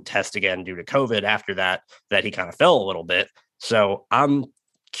he couldn't test again due to COVID after that he kind of fell a little bit. So I'm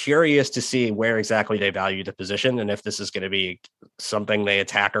curious to see where exactly they value the position and if this is going to be something they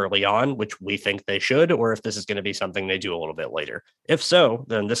attack early on, which we think they should, or if this is going to be something they do a little bit later. If so,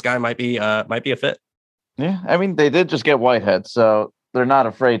 then this guy might be a fit. Yeah. I mean, they did just get Whitehead, so they're not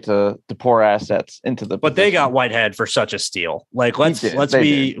afraid to pour assets into the but position. They got Whitehead for such a steal. Like let's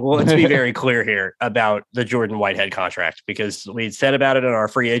be very clear here about the Jordan Whitehead contract, because we said about it in our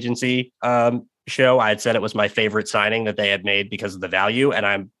free agency show. I had said it was my favorite signing that they had made because of the value, and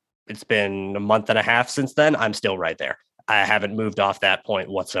I'm it's been a month and a half since then. I'm still right there. I haven't moved off that point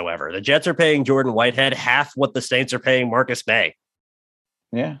whatsoever. The Jets are paying Jordan Whitehead half what the Saints are paying Marcus May.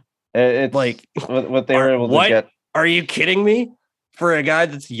 Yeah. It's like what they were able to get. Are you kidding me? For a guy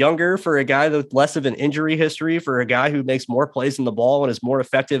that's younger, for a guy with less of an injury history, for a guy who makes more plays in the ball and is more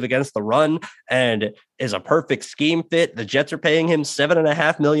effective against the run and is a perfect scheme fit, the Jets are paying him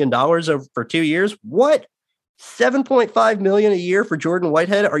 $7.5 million for 2 years. What? $7.5 million a year for Jordan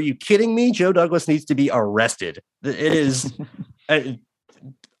Whitehead? Are you kidding me? Joe Douglas needs to be arrested. It is.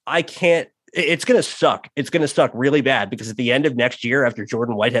 I can't. It's going to suck. It's going to suck really bad because at the end of next year, after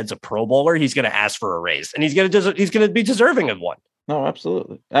Jordan Whitehead's a Pro Bowler, he's going to ask for a raise and he's going to be deserving of one. No,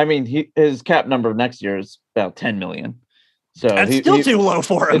 absolutely. I mean, his cap number next year is about 10 million. So that's still too low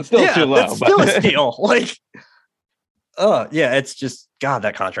for him. It's still too low. That's still a steal. Like, yeah, it's just God.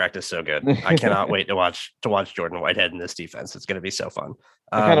 That contract is so good. I cannot wait to watch Jordan Whitehead in this defense. It's going to be so fun.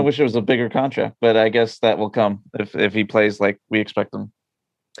 I kind of wish it was a bigger contract, but I guess that will come if he plays like we expect him.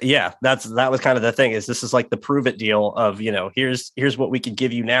 Yeah, that was kind of the thing. This is like the prove it deal of, here's what we can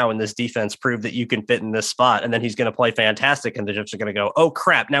give you now in this defense. Prove that you can fit in this spot, and then he's going to play fantastic, and the Jets are going to go, oh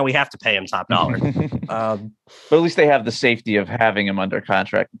crap, now we have to pay him top dollar. But at least they have the safety of having him under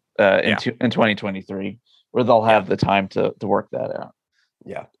contract in 2023, where they'll have the time to work that out.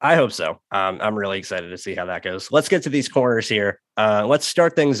 Yeah, I hope so. I'm really excited to see how that goes. Let's get to these corners here. Let's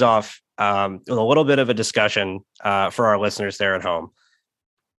start things off with a little bit of a discussion for our listeners there at home.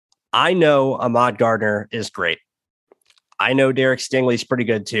 I know Ahmad Gardner is great. I know Derek Stingley's pretty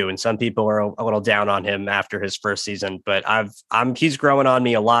good too, and some people are a little down on him after his first season. But he's growing on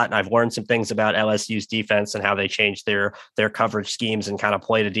me a lot, and I've learned some things about LSU's defense and how they changed their coverage schemes and kind of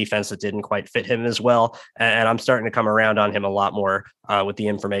played a defense that didn't quite fit him as well. And I'm starting to come around on him a lot more with the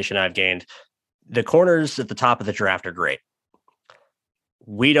information I've gained. The corners at the top of the draft are great.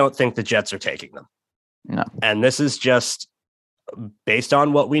 We don't think the Jets are taking them. No, and this is just based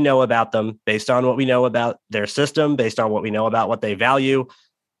on what we know about them, based on what we know about their system, based on what we know about what they value.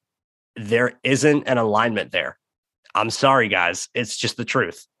 There isn't an alignment there. I'm sorry, guys. It's just the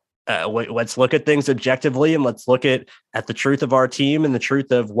truth. Let's look at things objectively, and let's look at the truth of our team and the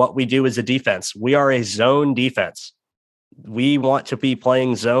truth of what we do as a defense. We are a zone defense. We want to be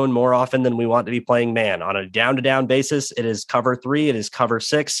playing zone more often than we want to be playing man. On a down-to-down basis, it is cover 3, it is cover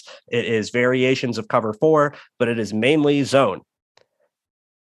 6, it is variations of cover 4, but it is mainly zone.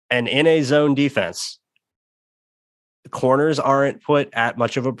 And in a zone defense, corners aren't put at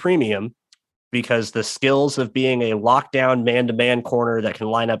much of a premium because the skills of being a lockdown man-to-man corner that can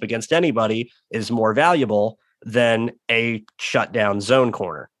line up against anybody is more valuable than a shutdown zone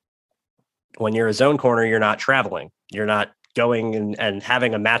corner. When you're a zone corner, you're not traveling. You're not going and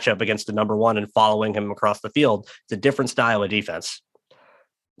having a matchup against the number one and following him across the field. It's a different style of defense.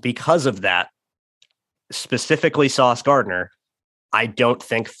 Because of that, specifically Sauce Gardner, I don't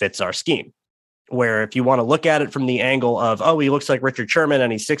think fits our scheme. Where if you want to look at it from the angle of, oh, he looks like Richard Sherman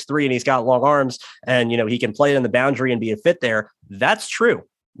and he's 6'3" and he's got long arms and, he can play it in the boundary and be a fit there. That's true.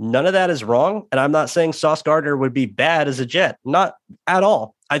 None of that is wrong. And I'm not saying Sauce Gardner would be bad as a Jet. Not at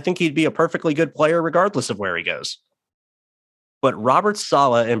all. I think he'd be a perfectly good player regardless of where he goes. But Robert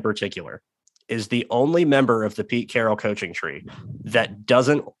Saleh in particular is the only member of the Pete Carroll coaching tree that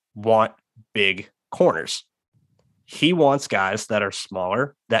doesn't want big corners. He wants guys that are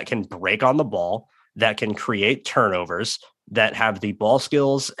smaller, that can break on the ball, that can create turnovers, that have the ball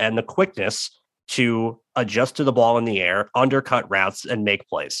skills and the quickness to adjust to the ball in the air, undercut routes, and make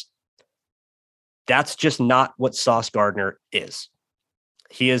plays. That's just not what Sauce Gardner is.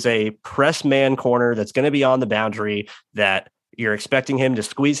 He is a press man corner that's going to be on the boundary, that you're expecting him to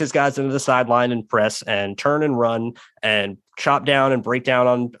squeeze his guys into the sideline and press and turn and run and chop down and break down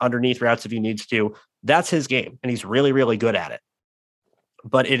on underneath routes if he needs to. That's his game, and he's really, really good at it.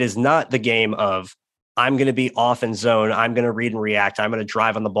 But it is not the game of, I'm going to be off in zone, I'm going to read and react, I'm going to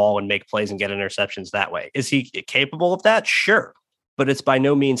drive on the ball and make plays and get interceptions that way. Is he capable of that? Sure. But it's by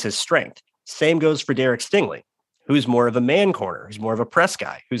no means his strength. Same goes for Derek Stingley, who's more of a man corner, who's more of a press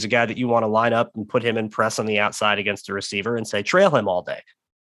guy, who's a guy that you want to line up and put him in press on the outside against a receiver and say, trail him all day.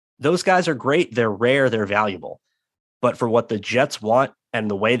 Those guys are great. They're rare. They're valuable. But for what the Jets want and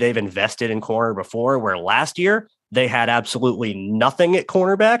the way they've invested in corner before, where last year they had absolutely nothing at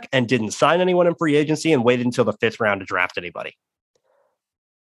cornerback and didn't sign anyone in free agency and waited until the 5th round to draft anybody.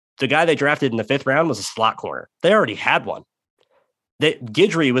 The guy they drafted in the 5th round was a slot corner. They already had one.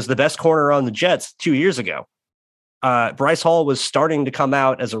 Guidry was the best corner on the Jets 2 years ago. Bryce Hall was starting to come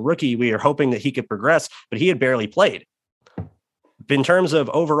out as a rookie. We were hoping that he could progress, but he had barely played. In terms of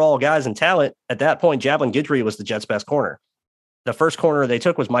overall guys and talent, at that point, Javelin Guidry was the Jets' best corner. The first corner they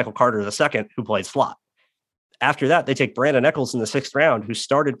took was Michael Carter II, who played slot. After that, they take Brandon Echols in the 6th round, who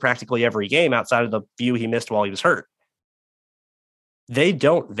started practically every game outside of the few he missed while he was hurt. They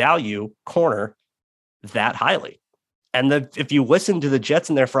don't value corner that highly. And if you listen to the Jets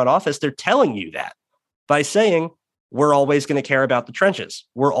in their front office, they're telling you that by saying, we're always going to care about the trenches.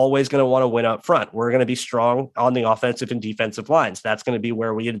 We're always going to want to win up front. We're going to be strong on the offensive and defensive lines. That's going to be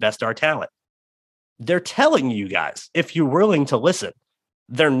where we invest our talent. They're telling you guys, if you're willing to listen,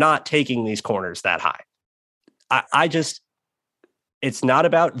 they're not taking these corners that high. It's not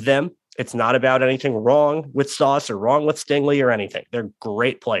about them. It's not about anything wrong with Sauce or wrong with Stingley or anything. They're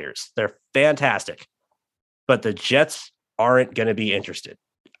great players. They're fantastic. But the Jets aren't going to be interested.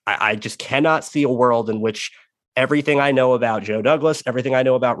 I just cannot see a world in which everything I know about Joe Douglas, everything I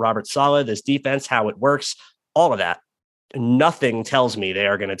know about Robert Saleh, this defense, how it works, all of that, nothing tells me they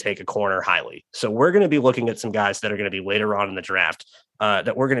are going to take a corner highly. So we're going to be looking at some guys that are going to be later on in the draft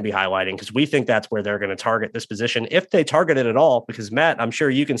that we're going to be highlighting because we think that's where they're going to target this position. If they target it at all, because Matt, I'm sure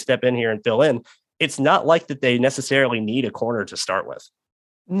you can step in here and fill in. It's not like that they necessarily need a corner to start with.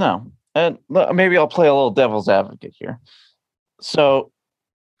 No. And maybe I'll play a little devil's advocate here. So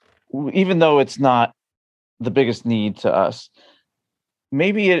even though it's not the biggest need to us,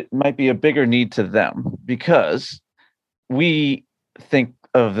 maybe it might be a bigger need to them because we think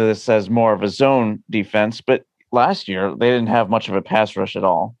of this as more of a zone defense, but last year they didn't have much of a pass rush at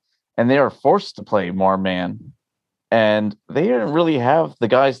all, and they were forced to play more man, and they didn't really have the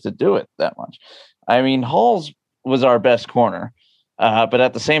guys to do it that much. I mean, Halls was our best corner, but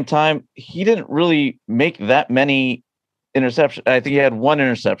at the same time, he didn't really make that many interceptions. I think he had one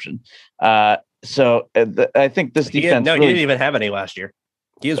interception. So I think this defense. He didn't even have any last year.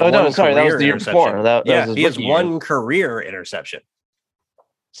 He has that was the year before. That was he has one career interception.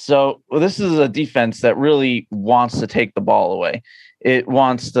 So this is a defense that really wants to take the ball away. It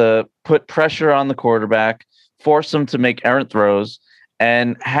wants to put pressure on the quarterback, force them to make errant throws,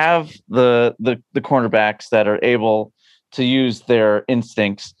 and have the cornerbacks that are able to use their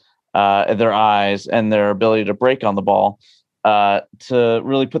instincts, their eyes, and their ability to break on the ball to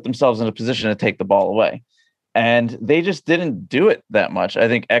really put themselves in a position to take the ball away. And they just didn't do it that much. I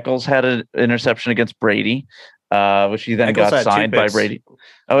think Echols had an interception against Brady, which he then Echols got signed by Brady.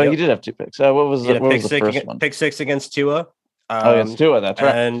 Oh, yep. He did have 2 picks. What was the first one? Pick 6 against Tua. Against Tua, that's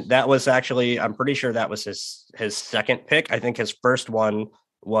right. And that was actually, I'm pretty sure that was his second pick. I think his first one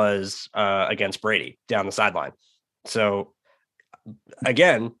was against Brady down the sideline. So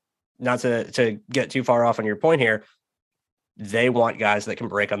again, not to get too far off on your point here, they want guys that can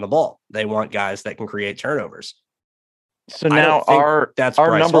break on the ball. They want guys that can create turnovers. So now our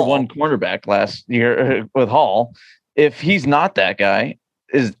number one cornerback last year with Hall, if he's not that guy,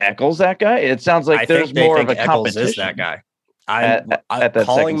 is Echols that guy? It sounds like there's more of a competition. Is that guy? I'm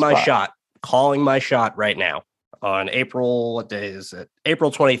calling my shot right now on April. What day is it?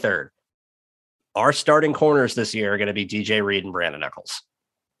 April 23rd. Our starting corners this year are going to be DJ Reed and Brandon Echols.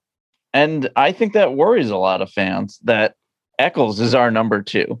 And I think that worries a lot of fans that Echols is our number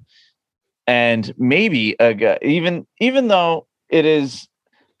 2. And maybe a guy, even though it is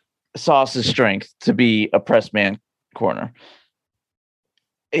Sauce's strength to be a press man corner,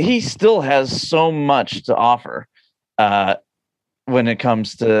 he still has so much to offer when it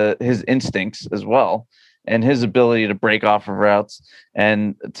comes to his instincts as well, and his ability to break off of routes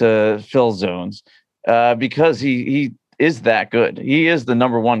and to fill zones because he is that good. He is the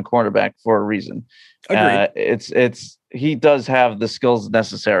number 1 cornerback for a reason. He does have the skills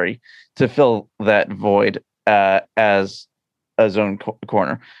necessary to fill that void as a zone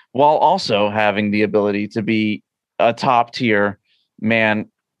corner, while also having the ability to be a top tier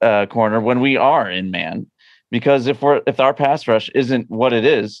man corner when we are in man. Because if our pass rush isn't what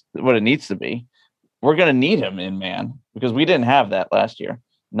it needs to be, we're going to need him in man, because we didn't have that last year,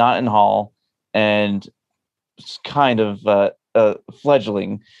 not in Hall, and kind of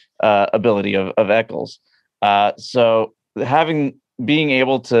fledgling ability of Echols. So being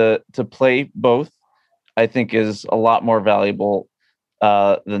able to play both, I think, is a lot more valuable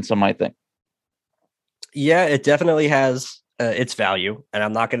than some might think. Yeah, it definitely has its value, and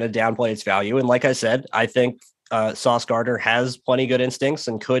I'm not going to downplay its value. And like I said, I think Sauce Gardner has plenty good instincts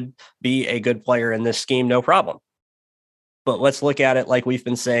and could be a good player in this scheme, no problem. But let's look at it like we've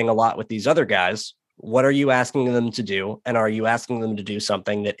been saying a lot with these other guys. What are you asking them to do? And are you asking them to do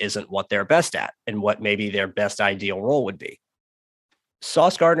something that isn't what they're best at and what maybe their best ideal role would be?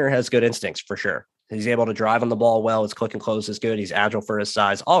 Sauce Gardner has good instincts for sure. He's able to drive on the ball well. His click and close is good. He's agile for his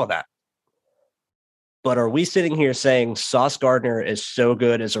size, all of that. But are we sitting here saying Sauce Gardner is so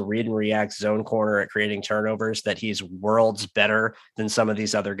good as a read and react zone corner at creating turnovers that he's worlds better than some of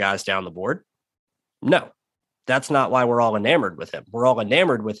these other guys down the board? No, that's not why we're all enamored with him. We're all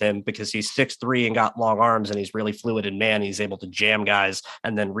enamored with him because he's 6'3" and got long arms and he's really fluid in man. He's able to jam guys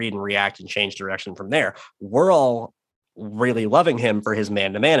and then read and react and change direction from there. We're all really loving him for his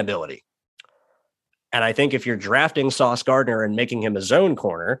man-to-man ability. And I think if you're drafting Sauce Gardner and making him a zone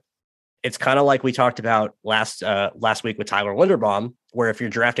corner, it's kind of like we talked about last week with Tyler Linderbaum, where if you're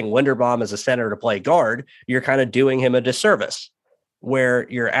drafting Linderbaum as a center to play guard, you're kind of doing him a disservice, where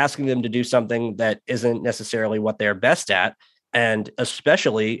you're asking them to do something that isn't necessarily what they're best at. And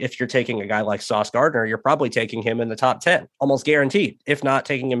especially if you're taking a guy like Sauce Gardner, you're probably taking him in the top 10, almost guaranteed, if not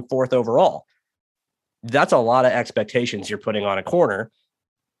taking him 4th overall. That's a lot of expectations you're putting on a corner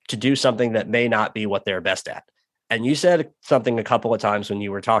to do something that may not be what they're best at. And you said something a couple of times when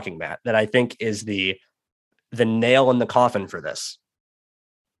you were talking, Matt, that I think is the nail in the coffin for this.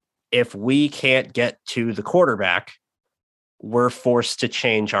 If we can't get to the quarterback, we're forced to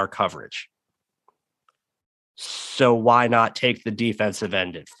change our coverage. So why not take the defensive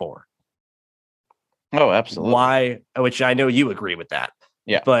end at 4? Oh, absolutely. Why? Which I know you agree with that.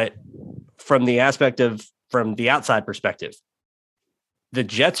 Yeah. But from the outside perspective, the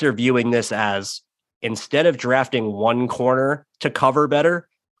Jets are viewing this as, instead of drafting one corner to cover better,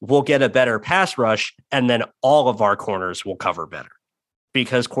 we'll get a better pass rush, and then all of our corners will cover better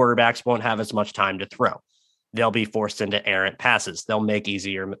because quarterbacks won't have as much time to throw. They'll be forced into errant passes. They'll make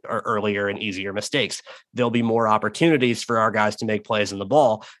earlier and easier mistakes. There'll be more opportunities for our guys to make plays in the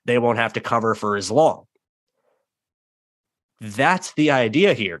ball. They won't have to cover for as long. That's the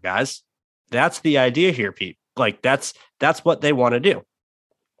idea here, guys. That's the idea here, Pete. Like that's what they want to do.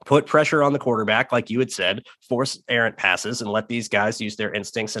 Put pressure on the quarterback, like you had said, force errant passes, and let these guys use their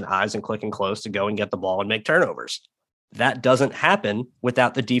instincts and eyes and click and close to go and get the ball and make turnovers. That doesn't happen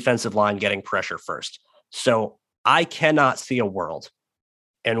without the defensive line getting pressure first. So I cannot see a world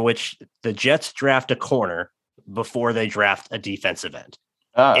in which the Jets draft a corner before they draft a defensive end.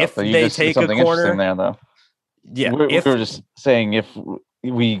 If they take a corner there, though. Yeah. We were just saying if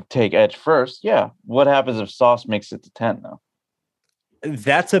we take edge first, yeah. What happens if Sauce makes it to 10, though?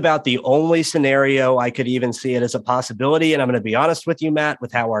 That's about the only scenario I could even see it as a possibility. And I'm going to be honest with you, Matt,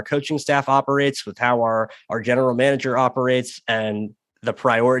 with how our coaching staff operates, with how our general manager operates, and the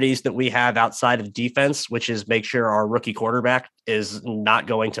priorities that we have outside of defense, which is make sure our rookie quarterback is not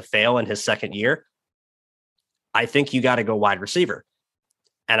going to fail in his second year. I think you got to go wide receiver.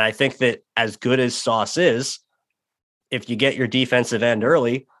 And I think that as good as Sauce is, if you get your defensive end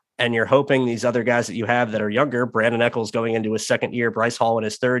early, and you're hoping these other guys that you have that are younger, Brandon Echols going into his second year, Bryce Hall in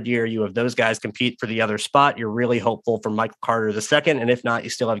his third year, you have those guys compete for the other spot. You're really hopeful for Michael Carter the second. And if not,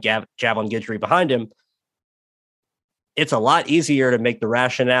 you still have Javelin Guidry behind him. It's a lot easier to make the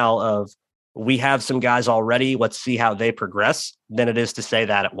rationale of, we have some guys already, let's see how they progress, than it is to say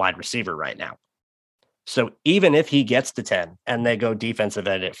that at wide receiver right now. So even if he gets to 10 and they go defensive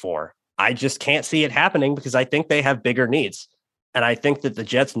end at 4, I just can't see it happening because I think they have bigger needs. And I think that the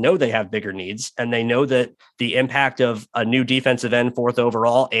Jets know they have bigger needs, and they know that the impact of a new defensive end 4th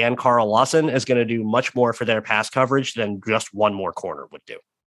overall and Carl Lawson is going to do much more for their pass coverage than just one more corner would do.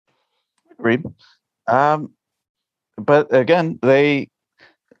 Agreed. But again,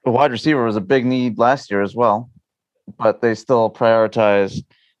 wide receiver was a big need last year as well, but they still prioritized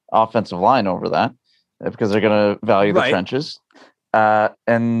offensive line over that because they're going to value the trenches.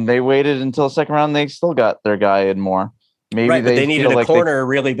 And they waited until the second round. They still got their guy in more. Maybe they needed a corner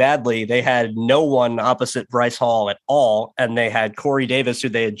really badly. They had no one opposite Bryce Hall at all, and they had Corey Davis, who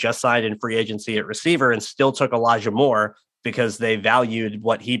they had just signed in free agency at receiver, and still took Elijah Moore because they valued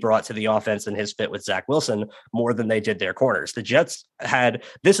what he brought to the offense and his fit with Zach Wilson more than they did their corners. The Jets had,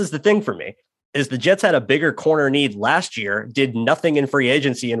 this is the thing for me, is the Jets had a bigger corner need last year, did nothing in free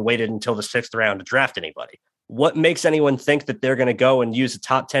agency, and waited until the 6th round to draft anybody. What makes anyone think that they're going to go and use a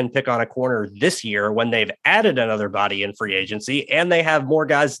top 10 pick on a corner this year when they've added another body in free agency and they have more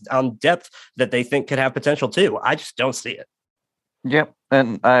guys on depth that they think could have potential too? I just don't see it. Yep.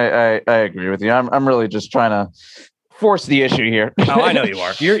 And I agree with you. I'm really just trying to force the issue here. Oh, I know you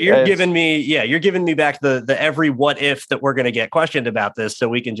are. You're giving me back the every what if that we're going to get questioned about this so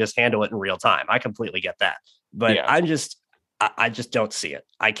we can just handle it in real time. I completely get that. But yeah. I just don't see it.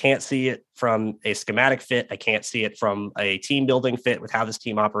 I can't see it from a schematic fit. I can't see it from a team building fit with how this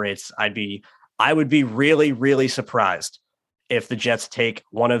team operates. I would be really, really surprised if the Jets take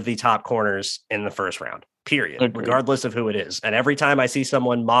one of the top corners in the first round, period, regardless of who it is. And every time I see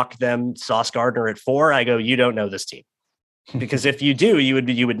someone mock them, Sauce Gardner at 4, I go, you don't know this team. Because if you do, you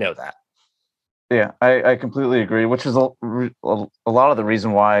would know that. Yeah, I completely agree, which is a lot of the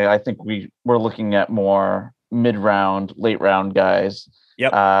reason why I think we're looking at more mid-round, late-round guys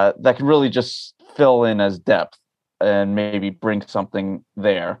that can really just fill in as depth and maybe bring something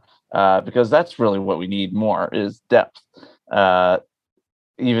there, because that's really what we need more is depth.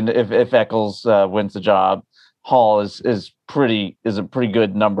 Even if Eccles wins the job, Hall is a pretty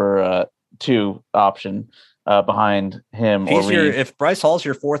good number 2 option behind him. If Bryce Hall's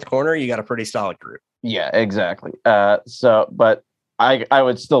your 4th corner, you got a pretty solid group. Yeah, exactly. But I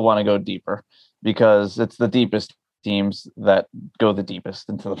would still want to go deeper because it's the deepest teams that go the deepest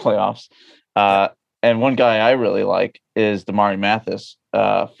into the playoffs. And one guy I really like is Damari Mathis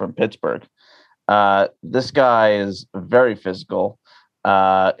from Pittsburgh. This guy is very physical.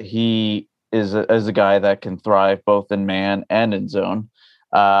 He is a guy that can thrive both in man and in zone.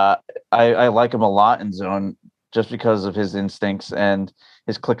 I like him a lot in zone just because of his instincts and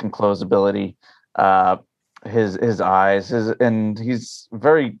his click and close ability, his eyes, and he's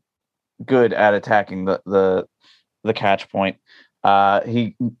very good at attacking the catch point.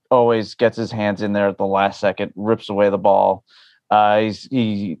 He always gets his hands in there at the last second, rips away the ball.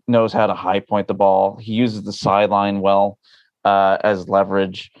 He knows how to high point the ball. He uses the sideline well as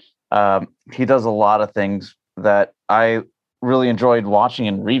leverage. He does a lot of things that I really enjoyed watching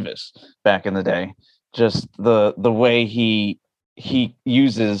in Revis back in the day. Just the way he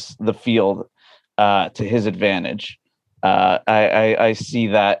uses the field to his advantage. I see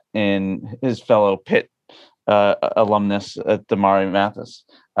that in his fellow Pitt alumnus, Damari Mathis.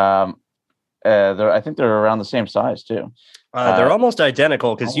 I think they're around the same size too. They're almost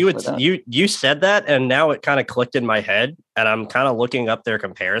identical because you said that, and now it kind of clicked in my head, and I'm kind of looking up their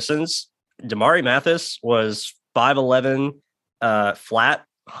comparisons. Damari Mathis was 5'11", flat,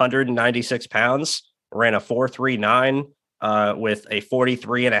 196 pounds, ran a 4.39 with a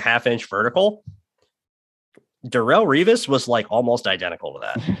 43.5-inch vertical. Darrelle Revis was like almost identical to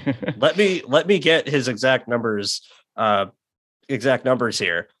that. let me get his exact numbers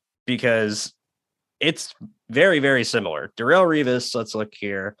here, because it's very, very similar. Darrelle Revis, let's look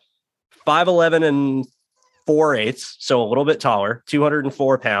here, 5'11" and 4/8, so a little bit taller,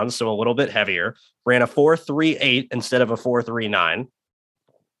 204 pounds, so a little bit heavier, ran a 4.38 instead of a 4.39.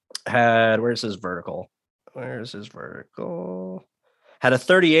 Where's his vertical? Had a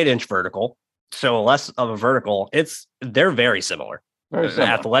 38-inch vertical, so less of a vertical. They're very similar.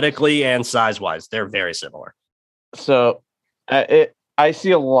 Athletically and size-wise, they're very similar. So I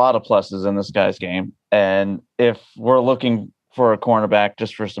see a lot of pluses in this guy's game, and if we're looking for a cornerback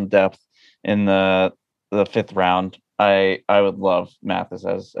just for some depth in the 5th round, I would love Mathis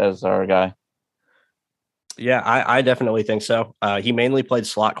as our guy. Yeah, I definitely think so. He mainly played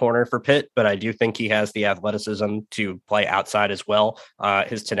slot corner for Pitt, but I do think he has the athleticism to play outside as well.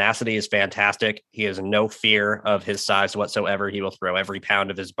 His tenacity is fantastic. He has no fear of his size whatsoever. He will throw every pound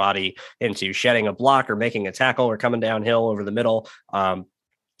of his body into shedding a block or making a tackle or coming downhill over the middle.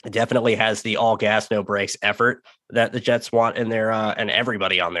 Definitely has the all gas, no brakes effort that the Jets want in their and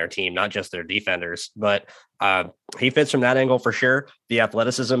everybody on their team, not just their defenders. But he fits from that angle for sure. The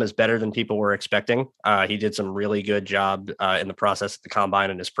athleticism is better than people were expecting. He did some really good job in the process of the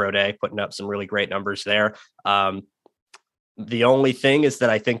combine and his pro day, putting up some really great numbers there. The only thing is that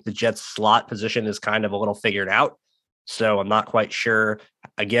I think the Jets slot position is kind of a little figured out. So I'm not quite sure.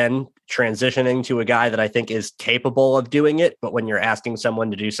 Again, transitioning to a guy that I think is capable of doing it, but when you're asking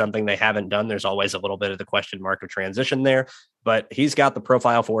someone to do something they haven't done, there's always a little bit of the question mark of transition there. But he's got the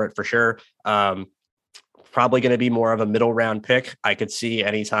profile for it for sure. Probably going to be more of a middle round pick. I could see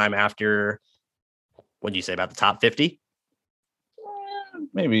anytime after, what do you say about the top 50?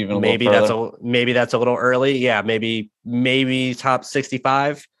 Maybe that's a little early. Yeah, maybe top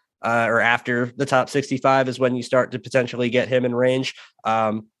 65. Or after the top 65 is when you start to potentially get him in range.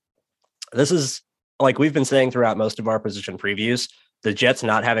 This is, like we've been saying throughout most of our position previews, the Jets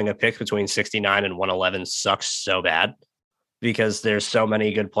not having a pick between 69 and 111 sucks so bad, because there's so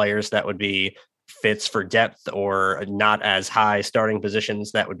many good players that would be fits for depth or not as high starting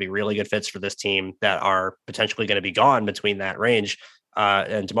positions that would be really good fits for this team that are potentially going to be gone between that range.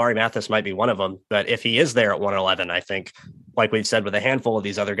 And Damari Mathis might be one of them. But if he is there at 111, I think, like we've said with a handful of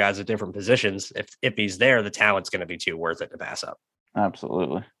these other guys at different positions, if he's there, the talent's going to be too worth it to pass up.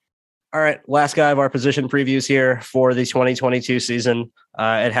 Absolutely. All right, last guy of our position previews here for the 2022 season.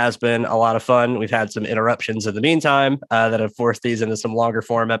 It has been a lot of fun. We've had some interruptions in the meantime that have forced these into some longer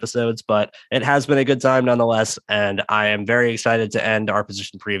form episodes, but it has been a good time nonetheless. And I am very excited to end our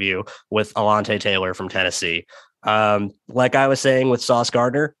position preview with Alontae Taylor from Tennessee. Like I was saying with Sauce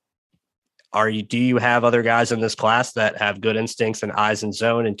Gardner, Do you have other guys in this class that have good instincts and eyes in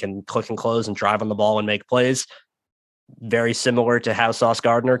zone and can click and close and drive on the ball and make plays? Very similar to how Sauce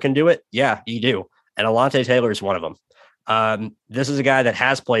Gardner can do it. Yeah, you do. And Alontae Taylor is one of them. This is a guy that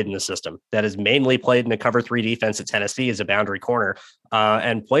has played in the system, that has mainly played in the cover 3 defense at Tennessee as a boundary corner,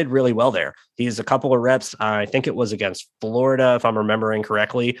 and played really well there. He's a couple of reps. I think it was against Florida, if I'm remembering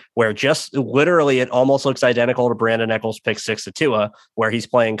correctly, where just literally it almost looks identical to Brandon Echols' pick 6 to Tua, where he's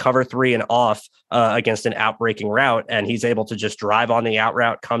playing cover 3 and off against an outbreaking route. And he's able to just drive on the out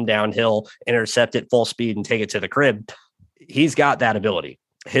route, come downhill, intercept it full speed and take it to the crib. He's got that ability.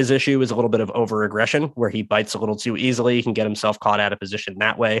 His issue is a little bit of over aggression where he bites a little too easily. He can get himself caught out of position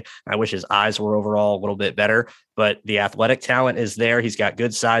that way. I wish his eyes were overall a little bit better, but the athletic talent is there. He's got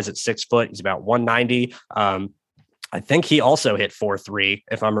good size at 6 foot. He's about 190. I think he also hit 4.3,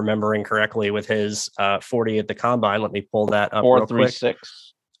 if I'm remembering correctly, with his 40 at the combine. Let me pull that up. 4.36.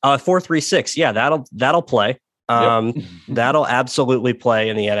 4.36. Yeah, that'll play. That'll absolutely play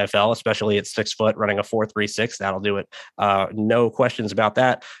in the NFL, especially at 6 foot, running a 4.36. That'll do it. No questions about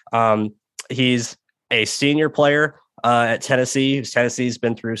that. He's a senior player at Tennessee. Tennessee's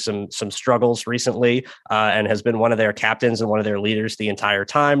been through some struggles recently and has been one of their captains and one of their leaders the entire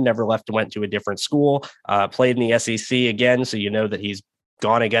time. Never left and went to a different school. Played in the SEC again, so you know that he's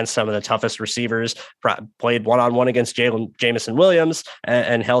gone against some of the toughest receivers, played one-on-one against Jameson Williams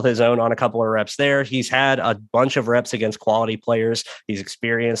and held his own on a couple of reps there. He's had a bunch of reps against quality players. He's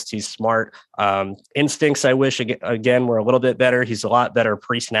experienced. He's smart. Instincts, I wish, again, were a little bit better. He's a lot better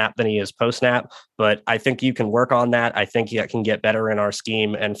pre-snap than he is post-snap, but I think you can work on that. I think he can get better in our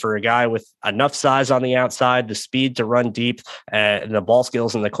scheme. And for a guy with enough size on the outside, the speed to run deep, and the ball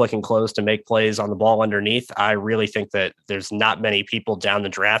skills and the click and close to make plays on the ball underneath, I really think that there's not many people down the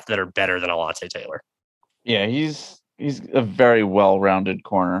draft that are better than Alontae Taylor. Yeah, he's a very well-rounded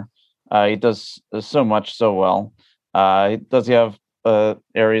corner. He does so much so well. Does he have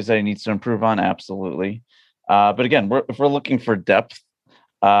areas that he needs to improve on? Absolutely. But again, if we're looking for depth,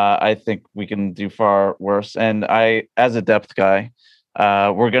 I think we can do far worse. And as a depth guy,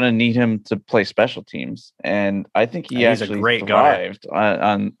 we're going to need him to play special teams. And I think he's actually a great thrived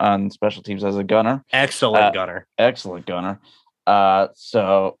on special teams as a gunner. Excellent gunner. Excellent gunner.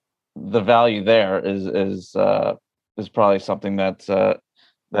 So the value there is probably something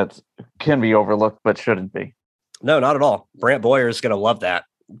that can be overlooked, but shouldn't be. No, not at all. Brant Boyer is going to love that.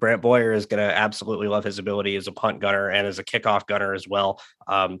 Brant Boyer is going to absolutely love his ability as a punt gunner and as a kickoff gunner as well.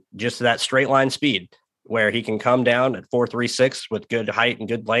 Just that straight line speed where he can come down at 4.36 with good height and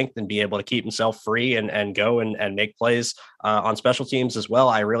good length and be able to keep himself free and go and make plays on special teams as well.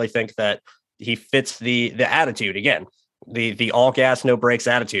 I really think that he fits the attitude again. The all gas, no brakes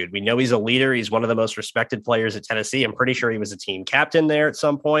attitude. We know he's a leader. He's one of the most respected players at Tennessee. I'm pretty sure he was a team captain there at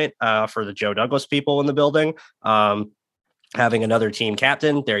some point for the Joe Douglas people in the building. Having another team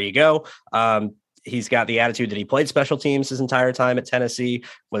captain, there you go. He's got the attitude that he played special teams his entire time at Tennessee,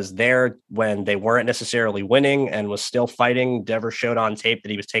 was there when they weren't necessarily winning and was still fighting. Never showed on tape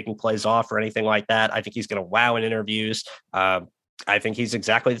that he was taking plays off or anything like that. I think he's going to wow in interviews. I think he's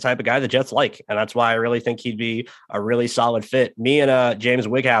exactly the type of guy the Jets like. And that's why I really think he'd be a really solid fit. Me and James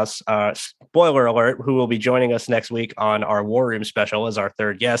Wighouse, spoiler alert, who will be joining us next week on our War Room special as our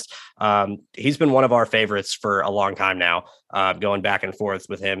third guest. He's been one of our favorites for a long time now, going back and forth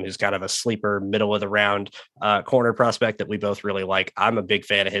with him, who's kind of a sleeper middle of the round corner prospect that we both really like. I'm a big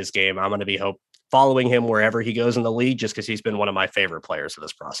fan of his game. I'm going to be following him wherever he goes in the league, just because he's been one of my favorite players of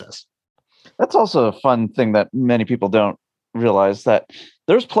this process. That's also a fun thing that many people don't realize, that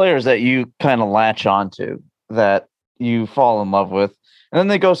there's players that you kind of latch onto, that you fall in love with, and then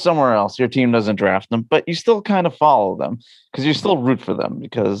they go somewhere else. Your team doesn't draft them, but you still kind of follow them because you still root for them,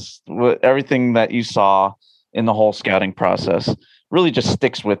 because everything that you saw in the whole scouting process really just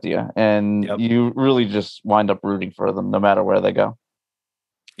sticks with you, and you really just wind up rooting for them no matter where they go.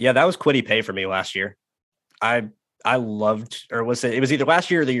 Yeah, that was Kwity Paye for me last year. I loved, or was it was either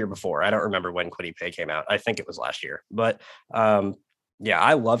last year or the year before. I don't remember when Kwity Paye came out. I think it was last year, but yeah,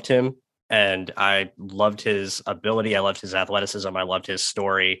 I loved him and I loved his ability. I loved his athleticism. I loved his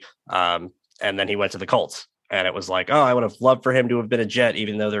story. And then he went to the Colts and it was like, oh, I would have loved for him to have been a Jet,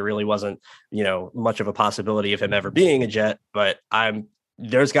 even though there really wasn't, much of a possibility of him ever being a Jet. But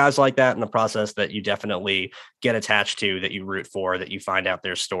there's guys like that in the process that you definitely get attached to, that you root for, that you find out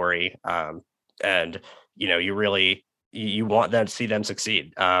their story. And you want them to see them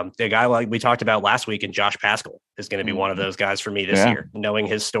succeed. The guy like we talked about last week, and Josh Paschal is going to be one of those guys for me this year, knowing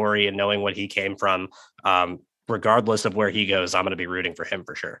his story and knowing what he came from. Regardless of where he goes, I'm going to be rooting for him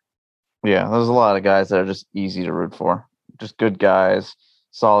for sure. Yeah, there's a lot of guys that are just easy to root for, just good guys.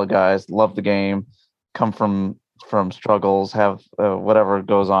 solid guys, love the game, come from struggles, have whatever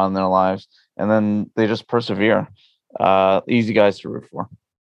goes on in their lives, and then they just persevere. Easy guys to root for.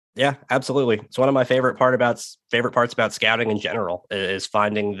 Yeah, absolutely. It's one of my favorite parts about scouting in general is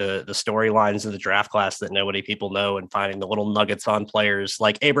finding the storylines of the draft class that nobody people know, and finding the little nuggets on players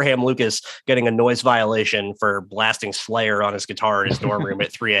like Abraham Lucas getting a noise violation for blasting Slayer on his guitar in his dorm room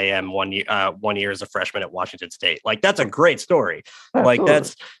at 3 a.m. one year as a freshman at Washington State. Like, that's a great story.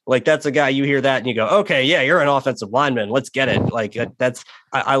 That's a guy, you hear that and you go, okay, yeah, you're an offensive lineman. Let's get it. Like,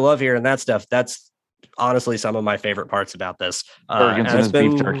 I love hearing that stuff. That's honestly some of my favorite parts about this. Jurgensen's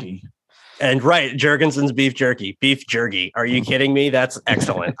beef jerky. And right, Jurgensen's beef jerky. Are you kidding me? That's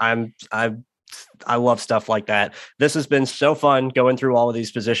excellent. I love stuff like that. This has been so fun going through all of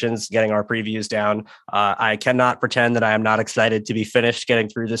these positions, getting our previews down. I cannot pretend that I am not excited to be finished getting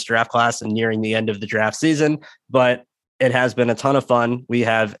through this draft class and nearing the end of the draft season, but it has been a ton of fun. We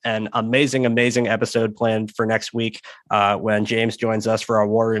have an amazing episode planned for next week when James joins us for our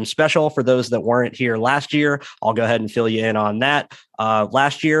War Room special. For those that weren't here last year, I'll go ahead and fill you in on that.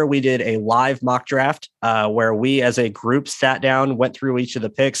 Last year, we did a live mock draft where we as a group sat down, went through each of the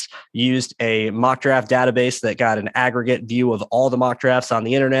picks, used a mock draft database that got an aggregate view of all the mock drafts on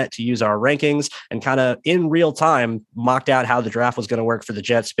the internet to use our rankings, and kind of in real time mocked out how the draft was going to work for the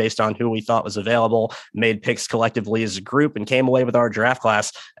Jets based on who we thought was available, made picks collectively as a group, and came away with our draft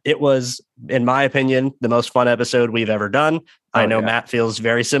class. It was, in my opinion, the most fun episode we've ever done. I know Matt feels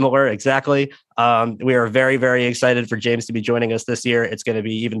very similar. Exactly. We are very, very excited for James to be joining us this year. It's going to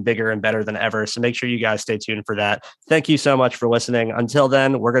be even bigger and better than ever. So make sure you guys stay tuned for that. Thank you so much for listening. Until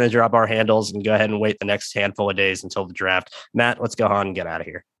then, we're going to drop our handles and go ahead and wait the next handful of days until the draft. Matt, let's go on and get out of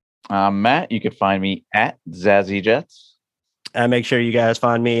here. Matt, you can find me at Zazzy Jets. And make sure you guys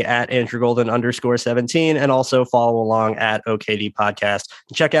find me at Andrew Golden _17, and also follow along at OKD Podcast.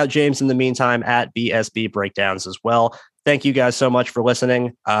 And check out James in the meantime at BSB Breakdowns as well. Thank you guys so much for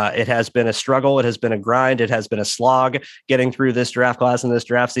listening. It has been a struggle. It has been a grind. It has been a slog getting through this draft class and this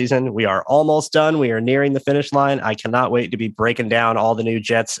draft season. We are almost done. We are nearing the finish line. I cannot wait to be breaking down all the new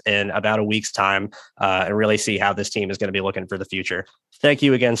Jets in about a week's time and really see how this team is going to be looking for the future. Thank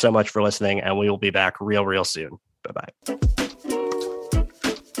you again so much for listening, and we will be back real soon. Bye-bye.